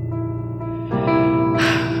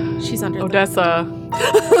 She's under Odessa.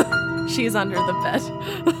 She's under the bed.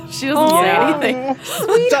 She doesn't say anything.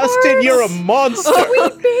 Dustin, you're a monster.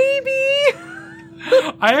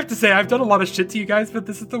 I have to say, I've done a lot of shit to you guys, but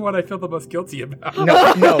this is the one I feel the most guilty about.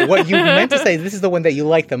 No, what you meant to say, this is the one that you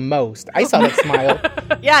like the most. I saw that smile.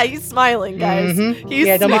 Yeah, he's smiling, guys. He's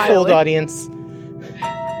Yeah, don't be fooled, smiling. audience.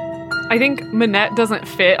 I think Minette doesn't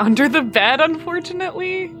fit under the bed,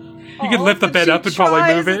 unfortunately. You can lift the bed up and probably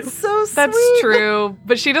move it. So sweet. That's true,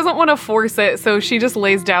 but she doesn't want to force it, so she just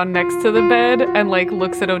lays down next to the bed and like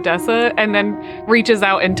looks at Odessa and then reaches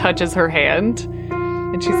out and touches her hand.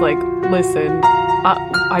 And she's like, "Listen,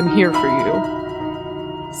 I'm here for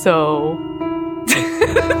you." So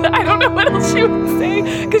I don't know what else she would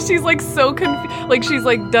say because she's like so confused. Like she's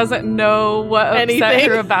like doesn't know what upset Anything.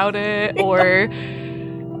 her about it, or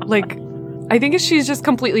like I think she's just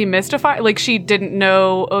completely mystified. Like she didn't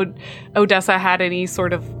know Odessa had any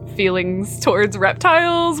sort of feelings towards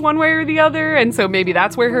reptiles one way or the other, and so maybe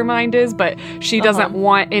that's where her mind is. But she doesn't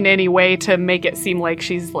want in any way to make it seem like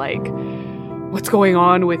she's like, what's going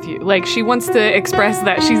on with you? Like she wants to express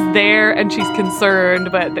that she's there and she's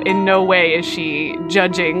concerned, but in no way is she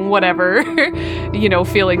judging whatever,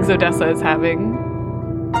 feelings Odessa is having.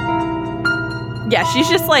 Yeah, she's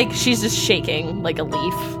just shaking like a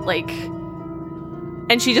leaf, like,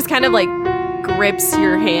 and she just kind of like grips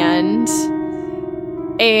your hand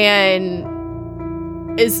and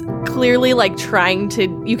is clearly like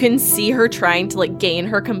you can see her trying to like gain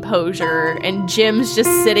her composure, and Jim's just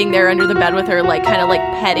sitting there under the bed with her, like kind of like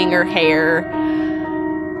petting her hair.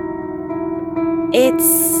 It's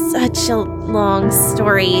such a long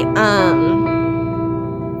story.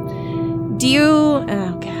 Do you...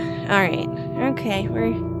 Okay. All right. Okay.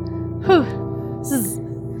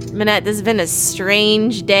 Minette, this has been a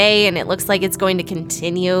strange day, and it looks like it's going to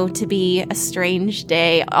continue to be a strange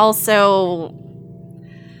day. Also...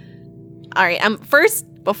 All right, first,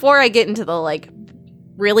 before I get into the, like,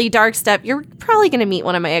 really dark stuff, you're probably going to meet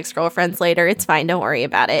one of my ex-girlfriends later. It's fine. Don't worry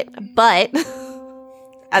about it. But...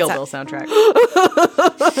 Kill Bill soundtrack.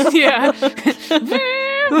 Yeah.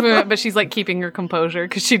 But she's like keeping her composure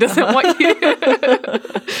because she doesn't want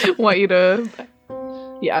you to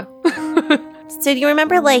yeah. So do you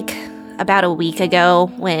remember, like, about a week ago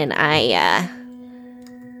when I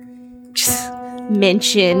just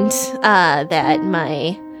mentioned that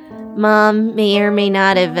my mom may or may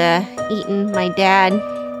not have eaten my dad?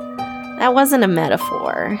 That wasn't a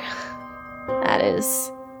metaphor. That is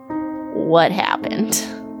what happened.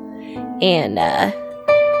 And my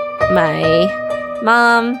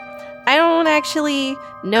mom, I don't actually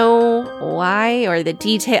know why or the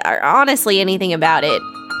detail or honestly anything about it.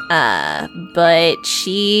 But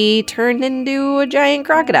she turned into a giant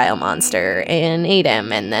crocodile monster and ate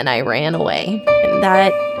him, and then I ran away. And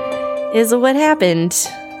that is what happened.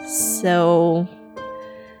 So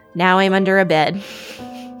now I'm under a bed.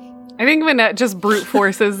 I think Minette just brute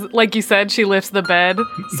forces, like you said, she lifts the bed,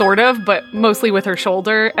 sort of, but mostly with her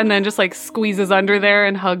shoulder, and then just like squeezes under there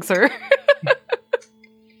and hugs her.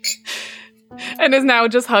 And is now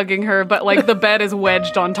just hugging her, but like the bed is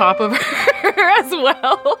wedged on top of her as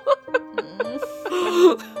well.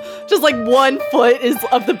 Just like 1 foot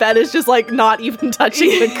of the bed is just like not even touching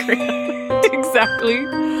the ground. Exactly.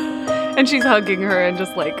 And she's hugging her and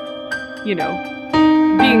just like,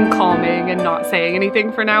 being calming and not saying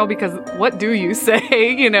anything for now, because what do you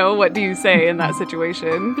say? What do you say in that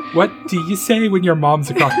situation? What do you say when your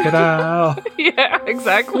mom's a crocodile? Yeah,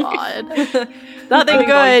 exactly. God. I Nothing think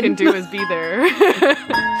all you good. can do is be there.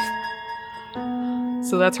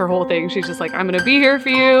 So that's her whole thing. She's just like, I'm gonna be here for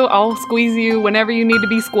you. I'll squeeze you whenever you need to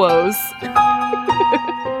be squoze.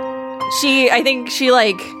 I think she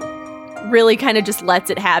like really kind of just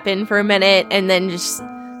lets it happen for a minute and then just,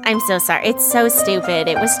 I'm so sorry. It's so stupid.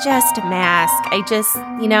 It was just a mask. I just,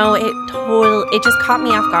 it just caught me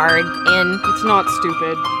off guard, and It's not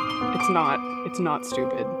stupid. It's not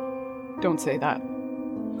stupid. Don't say that.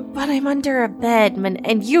 But I'm under a bed,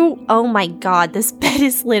 and you... Oh my god, this bed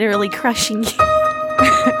is literally crushing you.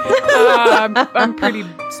 I'm pretty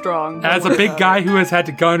strong. As a big guy who has had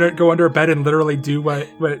to go under a bed and literally do what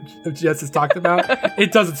Jess has talked about,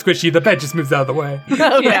 it doesn't squish you. The bed just moves out of the way.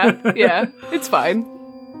 Yeah, it's fine.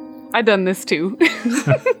 I done this too.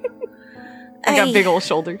 I got big old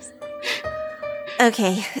shoulders.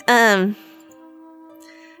 Okay,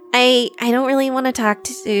 I don't really want to talk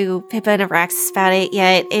to Pippa and Abraxas about it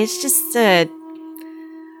yet. It's just,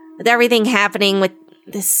 with everything happening with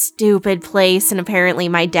this stupid place and apparently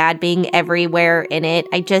my dad being everywhere in it,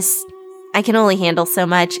 I can only handle so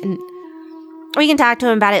much, and we can talk to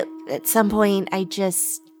him about it at some point. Can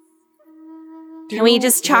we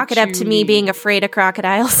just chalk it up to me being afraid of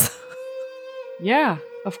crocodiles? Yeah,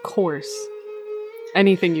 of course.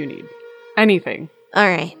 Anything you need. Anything. All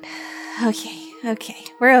right. Okay.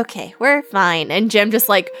 We're okay. We're fine. And Jem just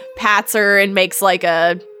like pats her and makes like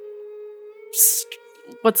a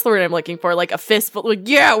what's the word I'm looking for? Like a fist, but like,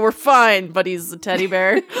 yeah, we're fine. But he's a teddy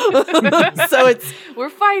bear, so we're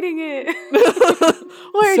fighting it.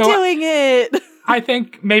 We're doing it. I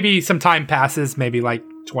think maybe some time passes, maybe like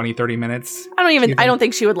 20, 30 minutes. I don't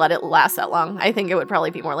think she would let it last that long. I think it would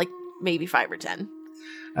probably be more like maybe 5 or 10.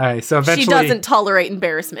 All right, so eventually... She doesn't tolerate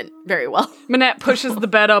embarrassment very well. Manette pushes the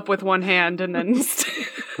bed up with one hand and then stands.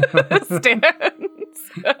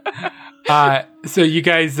 So you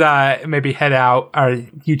guys maybe head out, or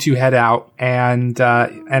you two head out, and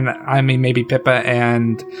I mean maybe Pippa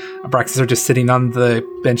and Abraxas are just sitting on the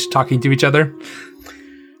bench talking to each other.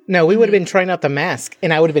 No, we would have been trying out the mask,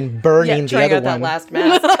 and I would have been burning the other out one. That last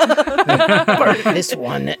mask. This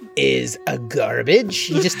one is a garbage.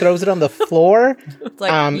 He just throws it on the floor. It's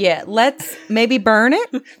like, let's maybe burn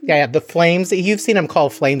it. Yeah, the flames. You've seen him call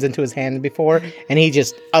flames into his hand before, and he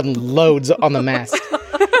just unloads on the mask.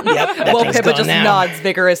 Yep. Well, Pippa just nods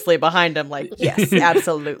vigorously behind him, like, yes,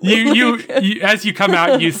 absolutely. you as you come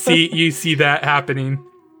out, you see that happening.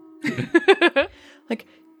 Like,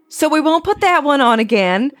 so we won't put that one on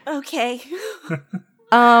again. Okay.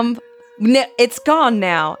 It's gone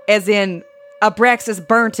now, as in Abraxas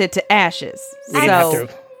burnt it to ashes. We have to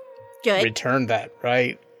Good. return that,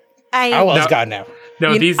 right? I It's gone now.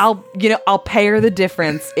 No, these. I'll pay her the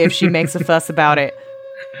difference if she makes a fuss about it.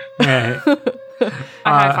 Right.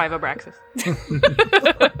 I high five Abraxas.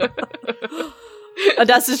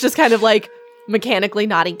 Augustus just kind of like mechanically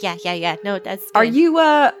nodding. Yeah. No, that's good. Are you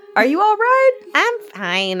all right? I'm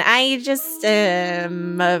fine. I just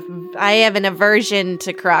I have an aversion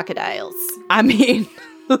to crocodiles. I mean,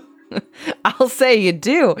 I'll say you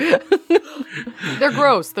do. They're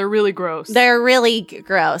gross. They're really gross. They're really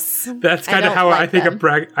gross. That's kind of how I think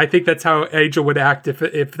I think that's how Angel would act if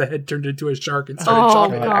the head turned into a shark and started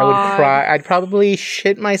chomping. I would cry. I'd probably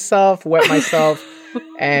shit myself, wet myself,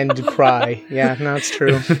 and cry. Yeah, no, it's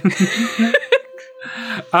true.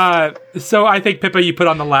 So I think, Pippa, you put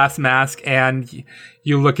on the last mask and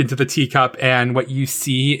you look into the teacup, and what you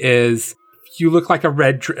see is you look like a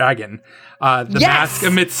red dragon. The mask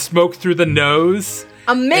emits smoke through the nose.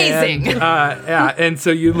 Amazing. And, and so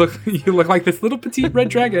you look like this little petite red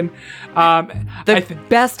dragon. The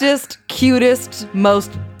bestest, cutest,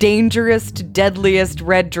 most dangerous, deadliest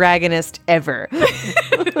red dragonist ever.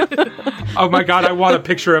 Oh my god, I want a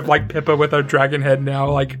picture of like Pippa with a dragon head now,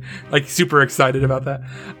 like super excited about that.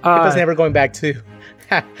 Pippa's never going back to.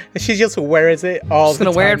 She just wears it all. She's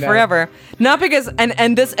gonna wear it forever. Not because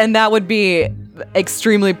and that would be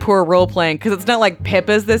extremely poor role playing, because it's not like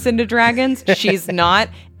Pippa's this into dragons. She's not.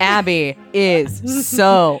 Abby is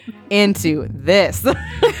so into this.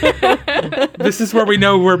 This is where we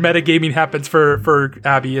know where metagaming happens for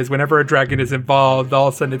Abby, is whenever a dragon is involved, all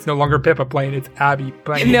of a sudden it's no longer Pippa playing, it's Abby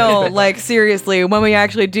playing. No, like seriously, when we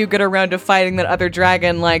actually do get around to fighting that other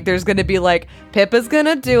dragon, like there's gonna be like, Pippa's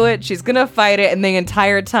gonna do it, she's gonna fight it, and the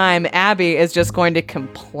entire time Abby is just going to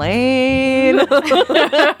complain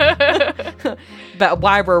about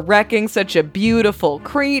why we're wrecking such a beautiful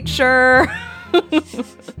creature.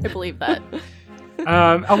 I believe that.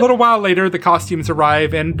 A little while later, the costumes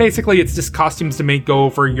arrive, and basically it's just costumes to go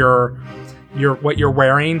over your what you're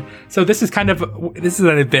wearing. So this is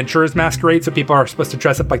an adventurer's masquerade, so people are supposed to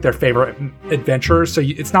dress up like their favorite adventurers. So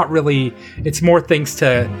it's not really, it's more things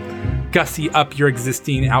to gussy up your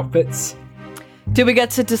existing outfits. Do we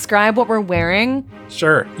get to describe what we're wearing?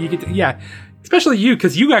 Sure, you get to, yeah, especially you,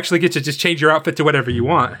 because you actually get to just change your outfit to whatever you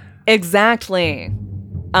want. Exactly.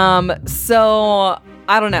 So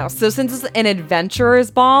I don't know. So since it's an adventurer's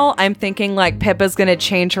ball, I'm thinking like Pippa's gonna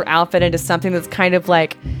change her outfit into something that's kind of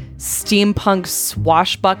like steampunk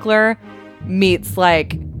swashbuckler meets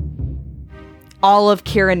like all of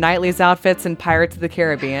Keira Knightley's outfits in Pirates of the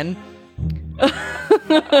Caribbean.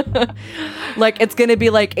 Like, it's gonna be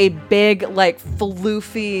like a big, like,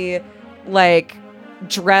 floofy, like,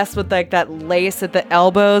 dress with like that lace at the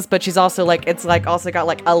elbows, but she's also like, it's like also got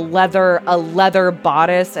like a leather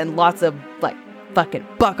bodice and lots of like fucking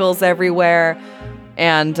buckles everywhere,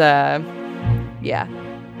 and yeah,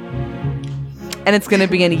 and it's gonna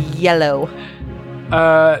be in yellow.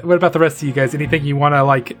 What about the rest of you guys? Anything you want to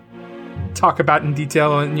like talk about in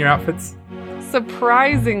detail in your outfits?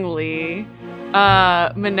 Surprisingly,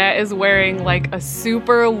 Minette is wearing like a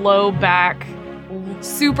super low back,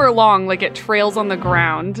 super long, like it trails on the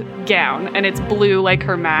ground gown, and it's blue like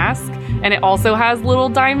her mask, and it also has little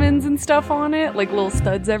diamonds and stuff on it, like little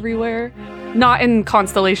studs everywhere. Not in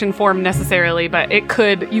constellation form necessarily, but you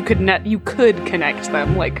could connect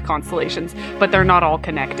them like constellations, but they're not all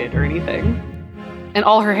connected or anything. And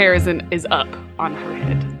all her hair is up on her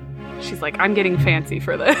head. She's like, I'm getting fancy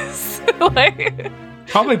for this. Like,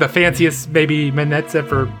 probably the fanciest maybe Minette's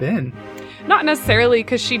ever been. Not necessarily,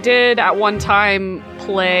 because she did at one time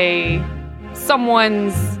play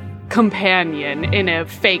someone's companion in a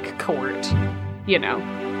fake court, you know.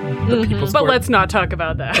 The People's But Court. let's not talk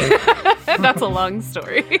about that. That's a long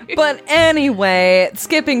story. But anyway,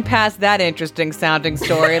 skipping past that interesting sounding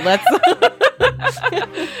story, let's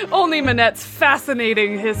Only Minette's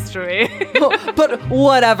fascinating history. but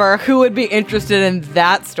whatever, who would be interested in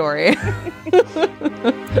that story?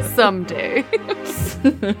 Someday.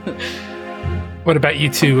 What about you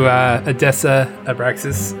two, Odessa,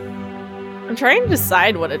 Abraxas? I'm trying to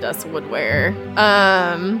decide what Odessa would wear.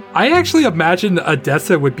 I actually imagine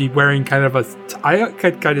Odessa would be wearing kind of I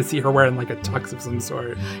could kind of see her wearing like a tux of some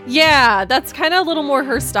sort. Yeah, that's kind of a little more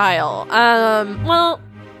her style.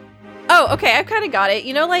 Okay, I've kind of got it.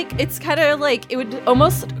 You know, like, it's kind of like, it would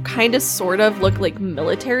almost kind of sort of look like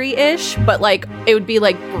military-ish, but like, it would be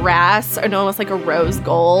like brass and almost like a rose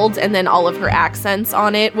gold, and then all of her accents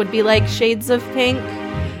on it would be like shades of pink.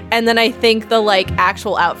 And then I think the like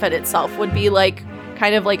actual outfit itself would be like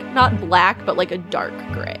kind of like not black, but like a dark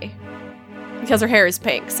gray. Because her hair is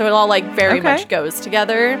pink, so it all like very much goes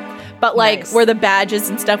together. But like Nice. where the badges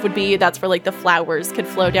and stuff would be, that's where like the flowers could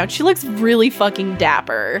flow down. She looks really fucking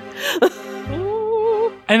dapper.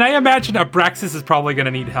 And I imagine Abraxas is probably going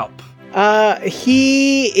to need help.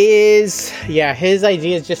 He is. Yeah, his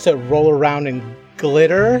idea is just to roll around in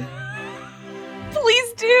glitter.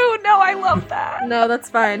 Please do. No, I love that. No, that's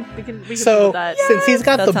fine. We can do So that. since he's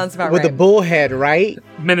got That sounds about with right. the bull head, right?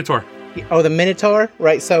 Minotaur. Oh, the Minotaur,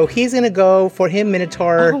 right? So he's gonna go for him,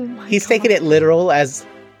 Minotaur. Oh my He's taking it literal as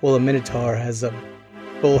well. A Minotaur has a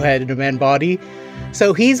bull head and a man body,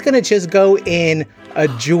 so he's gonna just go in a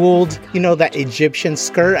jeweled, you know, that Egyptian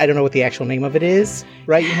skirt. I don't know what the actual name of it is,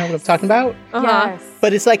 right? You know what I'm talking about? Yes.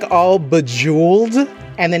 But it's like all bejeweled,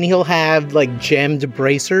 and then he'll have like gemmed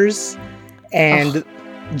bracers and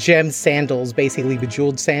gemmed sandals, basically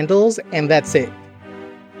bejeweled sandals, and that's it.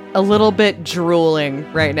 A little bit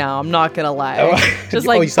drooling right now, I'm not gonna lie. Just Oh,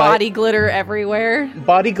 like you saw it? body glitter everywhere.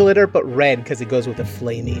 Body glitter, but red because it goes with the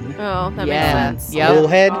flaming Oh, that Yeah. makes sense. Yep.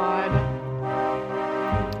 bullhead.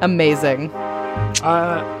 Amazing.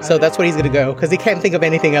 So that's what he's gonna go because he can't think of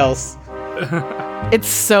anything else. It's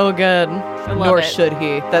so good. love Nor it. should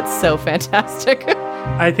he. That's so fantastic.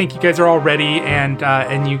 I think you guys are all ready,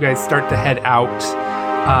 and you guys start to head out.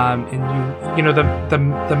 And you know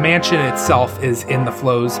the mansion itself is in the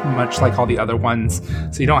flows, much like all the other ones,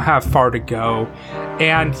 so you don't have far to go.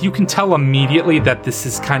 And you can tell immediately that this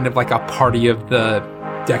is kind of like a party of the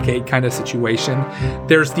decade kind of situation.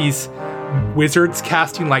 There's these wizards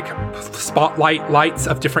casting like spotlight lights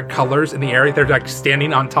of different colors in the area. They're like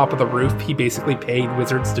standing on top of the roof. He basically paid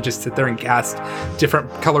wizards to just sit there and cast different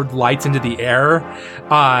colored lights into the air.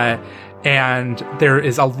 And there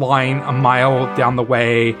is a line a mile down the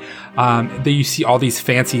way that you see all these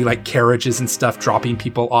fancy like carriages and stuff dropping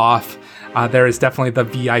people off. There is definitely the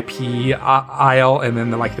VIP aisle, and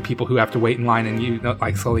then the people who have to wait in line and you know,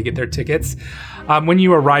 like slowly get their tickets. When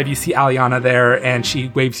you arrive, you see Aliana there, and she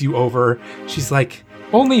waves you over. She's like,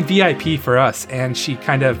 "Only VIP for us," and she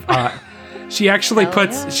kind of. She actually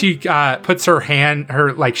puts her hand,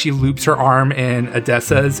 she loops her arm in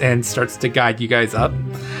Odessa's and starts to guide you guys up.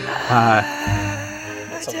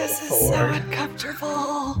 Odessa's so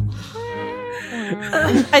uncomfortable.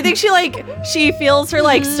 I think she feels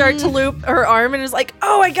her start to loop her arm and is like,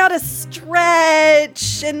 oh, I gotta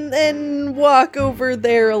stretch and then walk over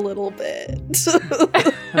there a little bit.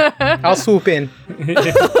 I'll swoop in.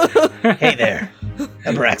 Hey there,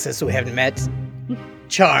 Abraxas, we haven't met.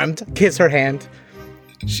 Charmed, kiss her hand.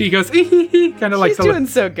 She goes, kind of like She's doing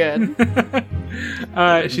so good.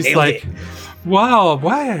 she's Nailed like, it. Well,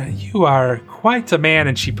 why you are quite a man.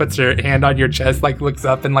 And she puts her hand on your chest, like looks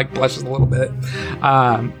up and like blushes a little bit.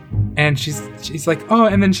 And she's like, oh,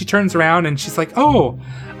 and then she turns around and she's like, oh,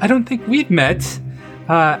 I don't think we've met.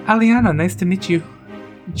 Aliana, nice to meet you.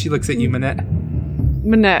 She looks at you, Minette.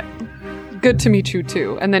 Minette, good to meet you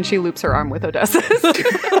too. And then she loops her arm with Odessa's.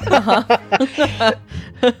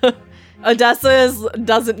 Odessa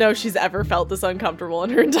doesn't know she's ever felt this uncomfortable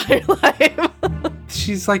in her entire life.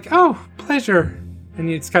 She's like, oh, pleasure. And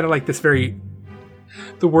it's kind of like this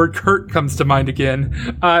the word Kurt comes to mind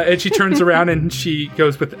again. And she turns around and she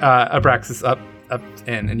goes with Abraxas up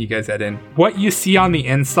in, and you guys head in. What you see on the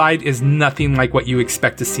inside is nothing like what you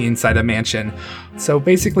expect to see inside a mansion. So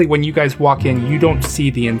basically, when you guys walk in, you don't see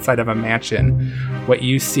the inside of a mansion. What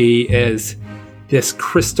you see is this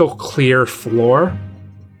crystal clear floor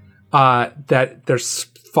that there's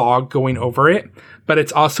fog going over it, but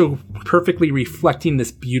it's also perfectly reflecting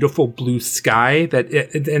this beautiful blue sky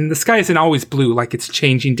and the sky isn't always blue, like it's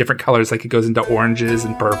changing different colors, like it goes into oranges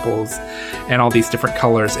and purples and all these different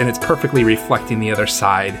colors, and it's perfectly reflecting the other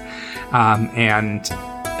side. And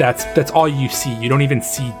that's all you see. You don't even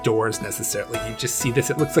see doors necessarily. You just see this.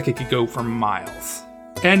 It looks like it could go for miles.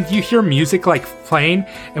 And you hear music like playing,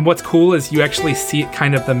 and what's cool is you actually see it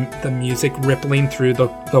kind of the music rippling through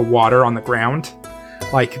the water on the ground.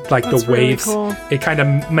 Like That's the waves, really cool. It kind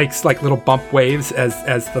of makes like little bump waves as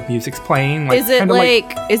the music's playing. Like, Is it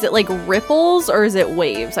kinda is it like ripples or is it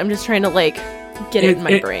waves? I'm just trying to like get it in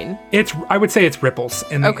my brain. I would say it's ripples,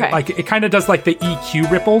 and Okay. like it kind of does like the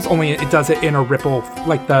EQ ripples, only it does it in a ripple,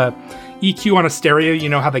 like the EQ on a stereo. You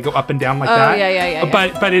know how they go up and down like that. Yeah.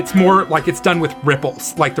 But it's more like it's done with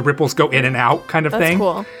ripples, like the ripples go in and out kind of That's thing.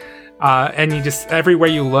 cool. And you just everywhere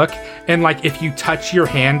you look, and like if you touch your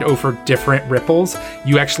hand over different ripples,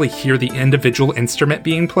 you actually hear the individual instrument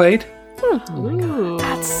being played.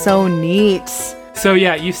 That's so neat. So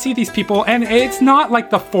yeah, you see these people, and it's not like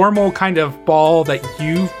the formal kind of ball that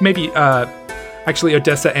you maybe actually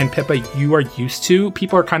Odessa and Pippa you are used to.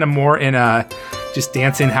 People are kind of more in a just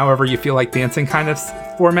dancing however you feel like dancing kind of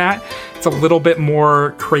format. It's a little bit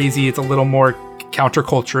more crazy. It's a little more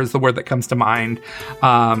counterculture is the word that comes to mind.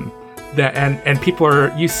 And people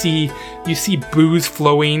are you see booze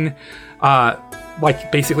flowing,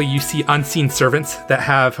 like basically you see unseen servants that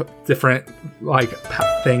have different like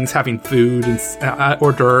things, having food and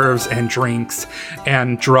hors d'oeuvres and drinks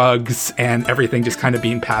and drugs and everything just kind of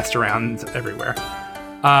being passed around everywhere.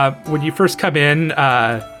 When you first come in,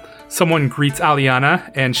 someone greets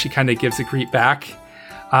Aliana and she kind of gives a greet back.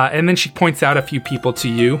 And then she points out a few people to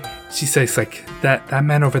you. She says, like, that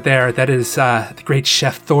man over there, that is the great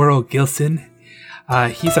chef Thorol Gilson.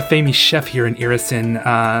 He's a famous chef here in Irison.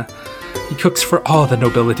 He cooks for all the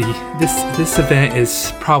nobility. This event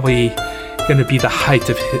is probably going to be the height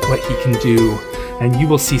of what he can do. And you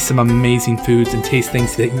will see some amazing foods and taste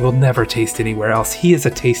things that you will never taste anywhere else. He is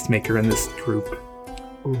a tastemaker in this group.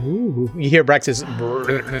 Ooh. You hear Brax's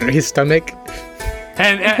his stomach.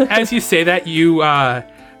 And as you say that, you a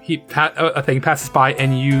thing passes by,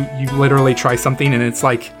 and you literally try something, and it's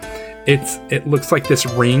like it looks like this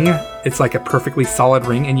ring. It's like a perfectly solid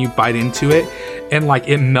ring, and you bite into it, and like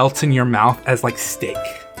it melts in your mouth as like steak.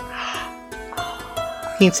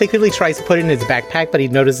 He instinctively tries to put it in his backpack, but he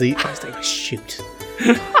notices he's like, shoot.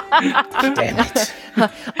 Damn it.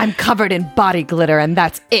 I'm covered in body glitter, and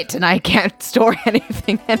that's it, and I can't store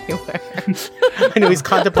anything anywhere. I know he's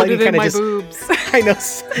contemplating Put it in kind of my just, boobs. I know,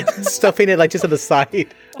 stuffing it like just on the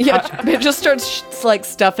side. Yeah, it just starts like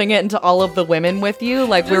stuffing it into all of the women with you.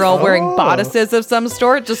 Like we're all wearing bodices of some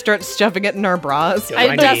sort. Just start shoving it in our bras. I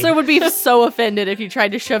know. Odessa would be so offended if you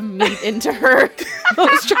tried to shove meat into her.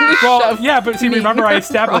 Well, yeah, but see, remember I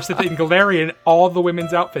established that in Galarian, all the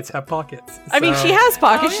women's outfits have pockets. I mean, So- she has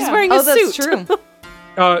pockets. She's wearing a Oh, that's suit. true.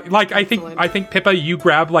 Like I think Pippa, you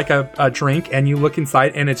grab like a drink and you look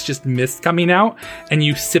inside and it's just mist coming out, and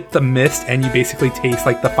you sip the mist and you basically taste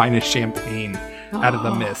like the finest champagne out of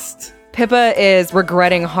the mist. Pippa is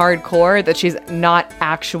regretting hardcore that she's not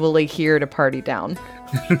actually here to party down.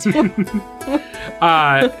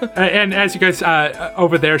 And as you guys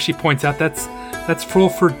over there, she points out that's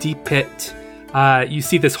Frolfur Deep Pit. You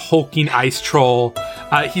see this hulking ice troll.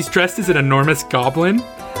 He's dressed as an enormous goblin.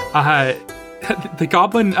 The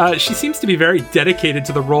goblin, she seems to be very dedicated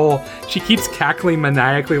to the role. She keeps cackling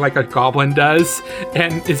maniacally like a goblin does,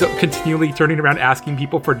 and is continually turning around asking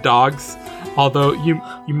people for dogs. Although you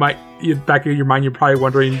might, in the back of your mind, you're probably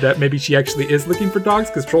wondering that maybe she actually is looking for dogs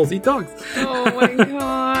because trolls eat dogs. Oh my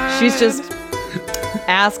god. She's just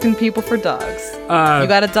asking people for dogs. You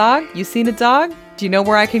got a dog? You seen a dog? Do you know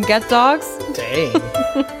where I can get dogs? Dang.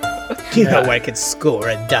 You know where I could score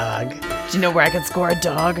a dog. Do you know where I can score a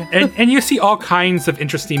dog? And you see all kinds of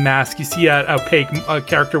interesting masks. You see a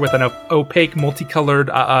character with an opaque, multicolored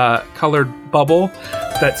colored bubble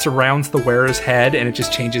that surrounds the wearer's head, and it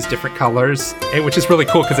just changes different colors, which is really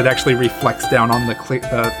cool because it actually reflects down on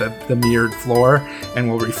the mirrored floor and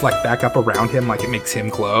will reflect back up around him like it makes him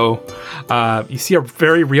glow. You see a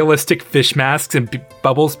very realistic fish masks, and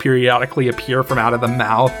bubbles periodically appear from out of the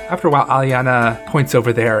mouth. After a while, Aliana points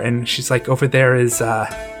over there, and she's like, over there is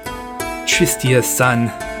Tristia's son,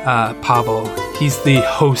 Pavel. He's the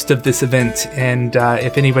host of this event, and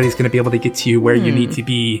if anybody's going to be able to get to you where you need to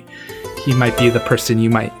be, he might be the person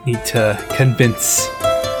you might need to convince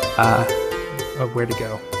of where to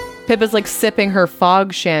go. Pippa's like sipping her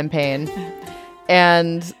fog champagne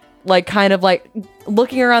and like kind of like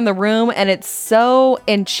looking around the room, and it's so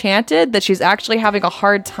enchanted that she's actually having a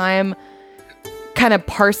hard time kind of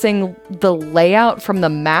parsing the layout from the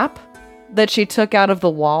map that she took out of the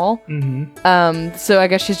wall. So I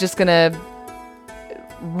guess she's just gonna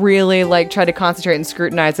really like try to concentrate and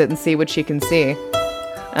scrutinize it and see what she can see.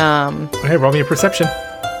 Okay, roll me a perception.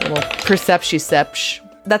 Well, perception.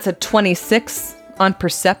 That's a 26 on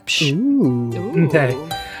perception. Ooh. Okay.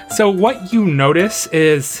 So what you notice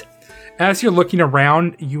is, as you're looking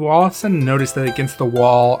around, you all of a sudden notice that against the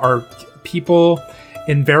wall are people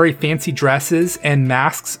in very fancy dresses and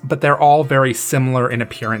masks, but they're all very similar in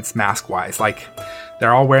appearance mask-wise. Like,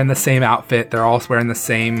 they're all wearing the same outfit, they're all wearing the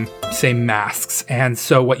same masks. And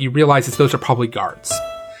so what you realize is those are probably guards.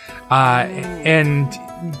 And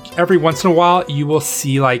every once in a while, you will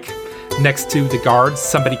see, like, next to the guards,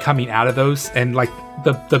 somebody coming out of those, and, like,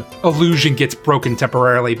 the illusion gets broken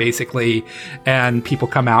temporarily, basically, and people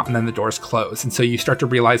come out and then the doors close. And so you start to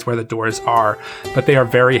realize where the doors are, but they are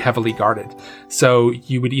very heavily guarded. So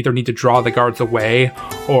you would either need to draw the guards away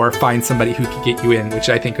or find somebody who could get you in, which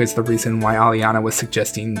I think is the reason why Aliana was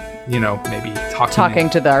suggesting, maybe talking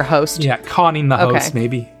to their host. Yeah, conning the host,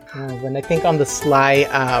 maybe. Then I think on the sly,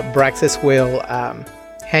 Braxis will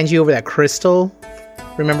hand you over that crystal.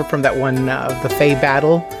 Remember from that one, the Fae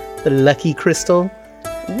battle? The lucky crystal?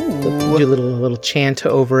 Ooh. Do a little chant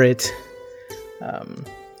over it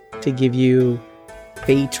to give you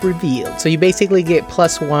Fate Revealed. So you basically get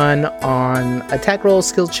 +1 on attack rolls,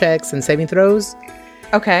 skill checks, and saving throws.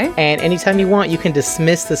 Okay. And anytime you want, you can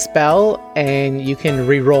dismiss the spell, and you can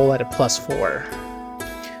re-roll at a +4.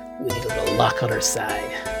 We need a little luck on our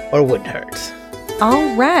side, or it wouldn't hurt.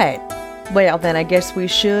 All right. Well, then I guess we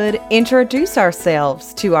should introduce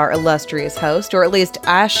ourselves to our illustrious host, or at least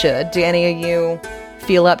I should. Do any of you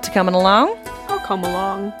feel up to coming along? I'll come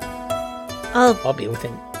along. I'll be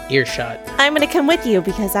within earshot. I'm gonna come with you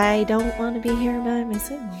because I don't want to be here by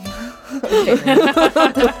myself.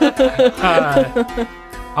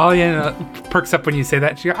 Aliana perks up when you say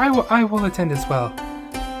that. She goes, I will attend as well.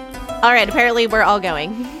 All right, apparently we're all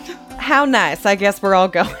going. How nice. I guess we're all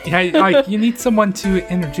going. Yeah, like, you need someone to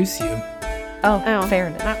introduce you. Oh, fair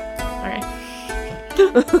enough. All right.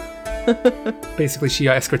 Basically, she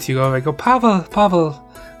escorts you over. I go, Pavel,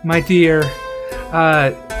 my dear,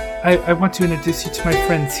 I want to introduce you to my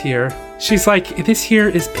friends here. She's like, this here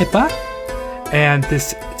is Pippa, and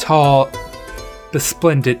this tall,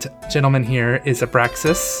 besplendid gentleman here is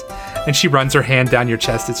Abraxas. And she runs her hand down your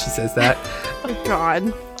chest as she says that. Oh,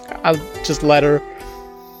 God. I'll just let her.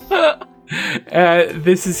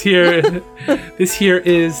 This here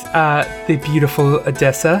is the beautiful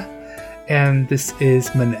Odessa, and this is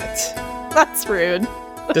Manette. That's rude.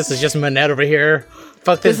 This is just Manette over here.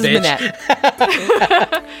 Fuck this bitch.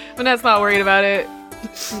 Manette. Manette's not worried about it.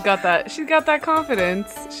 She's got that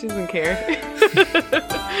confidence. She doesn't care.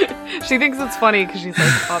 She thinks it's funny because she's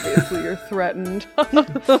like, obviously you're threatened.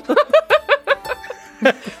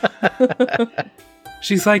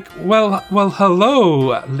 She's like, well,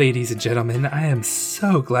 hello, ladies and gentlemen. I am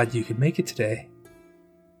so glad you could make it today.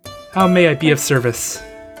 How may I be of service?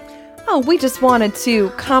 Oh, we just wanted to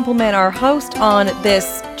compliment our host on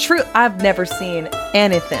this I've never seen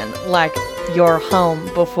anything like your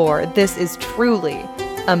home before. This is truly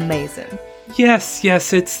amazing. Yes,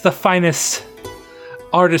 it's the finest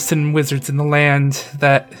artisan wizards in the land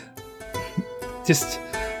that just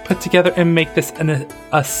put together and make this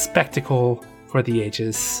a spectacle for the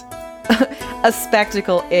ages. A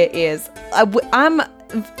spectacle it is.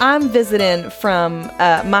 I'm visiting from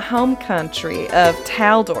my home country of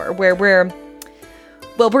Taldor, where we're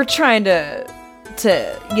trying to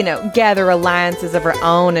gather alliances of our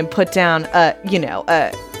own and put down a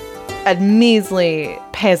measly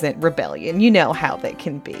peasant rebellion. You know how they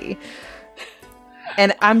can be.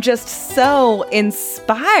 And I'm just so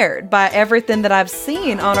inspired by everything that I've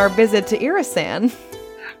seen on our visit to Irisan.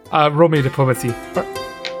 Roll me diplomacy.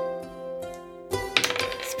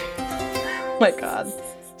 my god.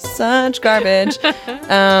 Such garbage.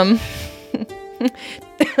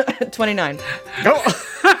 29. Oh.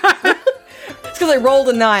 It's because I rolled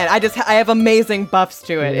a 9. I have amazing buffs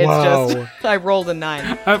to it. It's Whoa. just I rolled a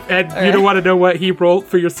 9. And you don't want to know what he rolled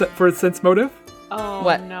for for his sense motive? Oh,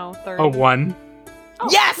 What? no. 30. A 1.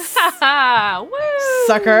 Yes! Woo!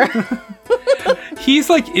 Sucker. He's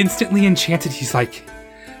like instantly enchanted. He's like,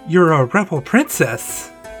 "You're a rebel princess."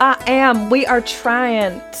 I am. We are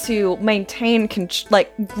trying to maintain,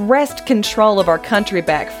 wrest control of our country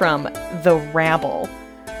back from the rabble.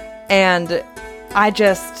 And I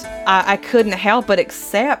couldn't help but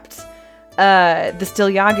accept the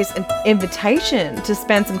Styliagus invitation to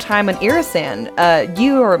spend some time on Irisan.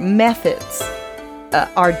 Your methods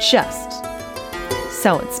are just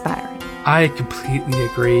so inspiring. I completely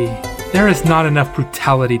agree. There is not enough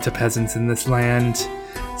brutality to peasants in this land.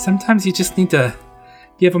 Sometimes you just need to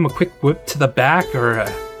give them a quick whip to the back, or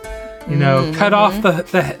cut off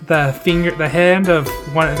the hand of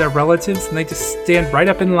one of their relatives, and they just stand right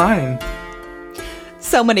up in line.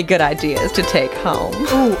 So many good ideas to take home.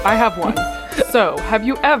 Ooh, I have one. So, have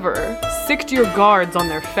you ever sicked your guards on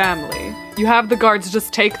their family? You have the guards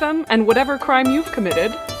just take them, and whatever crime you've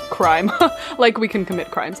committed, like we can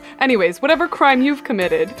commit crimes. Anyways, whatever crime you've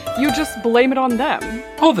committed, you just blame it on them.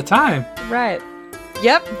 All the time. Right.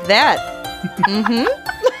 Yep, that.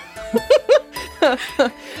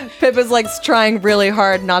 Pippa's like trying really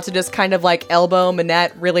hard not to just kind of like elbow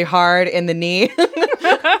Minette really hard in the knee.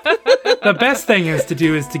 The best thing is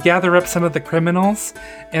to gather up some of the criminals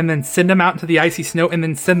and then send them out into the icy snow and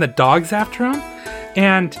then send the dogs after them.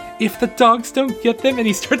 And if the dogs don't get them and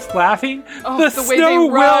he starts laughing, the snow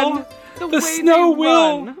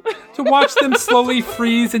will to watch them slowly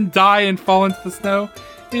freeze and die and fall into the snow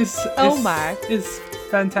is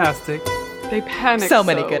fantastic. They panic. So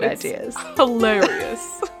many good it's ideas.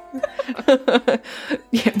 Hilarious.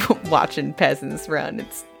 Yeah, watching peasants run,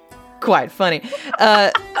 it's quite funny.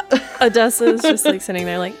 Odessa is just like sitting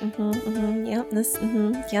there like, yep, this,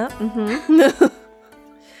 yep,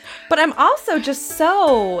 But I'm also just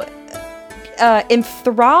so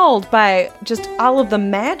enthralled by just all of the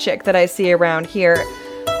magic that I see around here.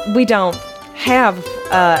 We don't have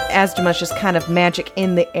as much just kind of magic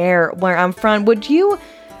in the air where I'm from. Would you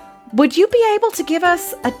be able to give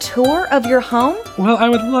us a tour of your home? Well, I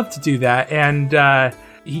would love to do that. And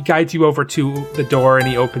he guides you over to the door and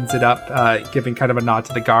he opens it up, giving kind of a nod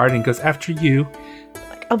to the guard, and he goes, "After you."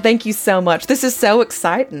 Oh, thank you so much. This is so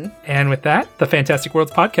exciting. And with that, the Fantastic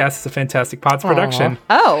Worlds podcast is a Fantastic Pods production.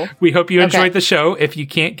 Oh. We hope you enjoyed Okay. the show. If you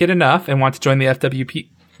can't get enough and want to join the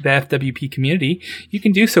FWP community, you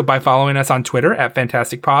can do so by following us on Twitter at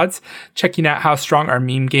Fantastic Pods, checking out how strong our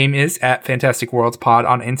meme game is at Fantastic Worlds Pod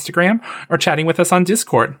on Instagram, or chatting with us on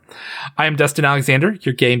Discord. I am Dustin Alexander,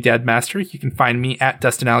 your game dad master. You can find me at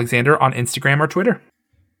Dustin Alexander on Instagram or Twitter.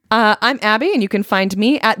 I'm Abby, and you can find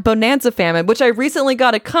me at Bonanza Famine, which I recently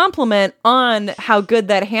got a compliment on how good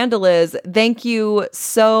that handle is. Thank you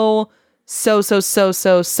so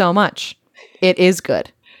much. It is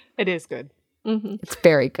good. It is good. It's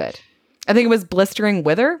very good. I think it was Blistering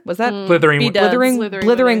Wither. Was that Blithering. Blithering Wither?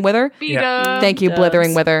 B-dubs. Thank you,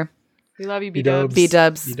 Blithering Wither. We love you, B-dubs.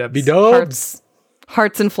 B-dubs. B-dubs.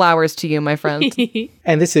 Hearts and flowers to you, my friend.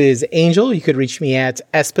 And this is Angel. You could reach me at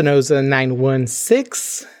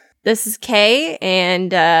Espinoza916. This is Kay,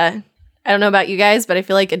 and I don't know about you guys, but I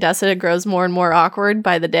feel like Odessa grows more and more awkward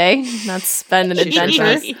by the day. That's been an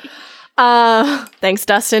adventure. Thanks,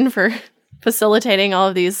 Dustin, for facilitating all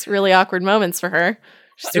of these really awkward moments for her.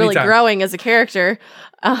 She's really Anytime. growing as a character.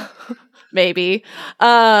 Maybe.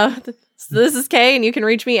 So this is Kay, and you can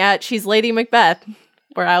reach me at She's Lady Macbeth,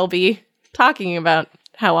 where I'll be talking about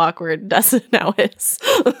how awkward Odessa now is.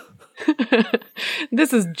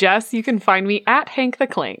 This is Jess. You can find me at Hank the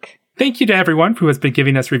Clank. Thank you to everyone who has been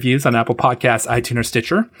giving us reviews on Apple Podcasts, iTunes, or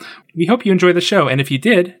Stitcher. We hope you enjoy the show, and if you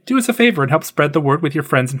did, do us a favor and help spread the word with your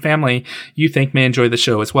friends and family you think may enjoy the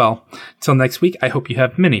show as well. Till next week, I hope you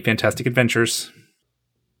have many fantastic adventures.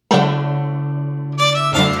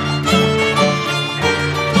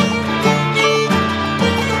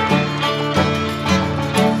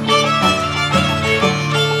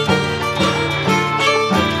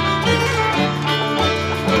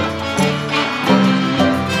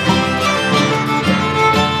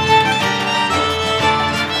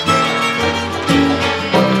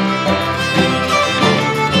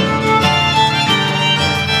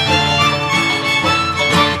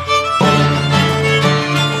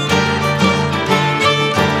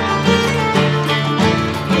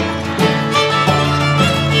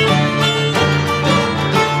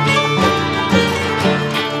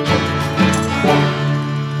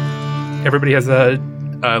 everybody has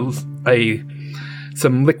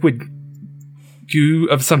some liquid goo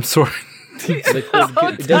of some sort. Does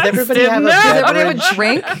everybody have a Does everybody have beverage? a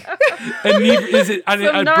drink? Is it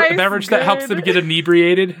a nice, beverage that helps them get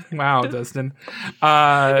inebriated? Wow, Dustin.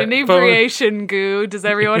 Inebriation goo. Does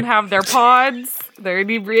everyone have their pods? Their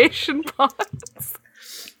inebriation pods?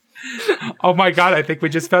 Oh my god, I think we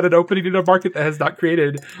just found an opening in a market that has not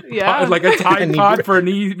created Yeah. like a Tide pod for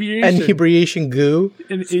inebriation. Inebriation goo.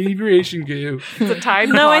 Inebriation goo. It's a Tide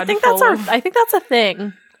No, I pod think that's full of- I think that's a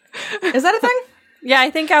thing. Is that a thing? Yeah,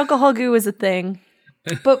 I think alcohol goo is a thing.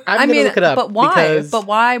 But I'm I gonna mean, look it up but why? because- But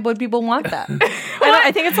why would people want that?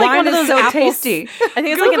 I think it's like Wine one of is those so apples- tasty. I think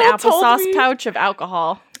it's like an Google told applesauce me- pouch of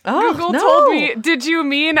alcohol. Oh, Google no. told me, did you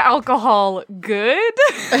mean alcohol good?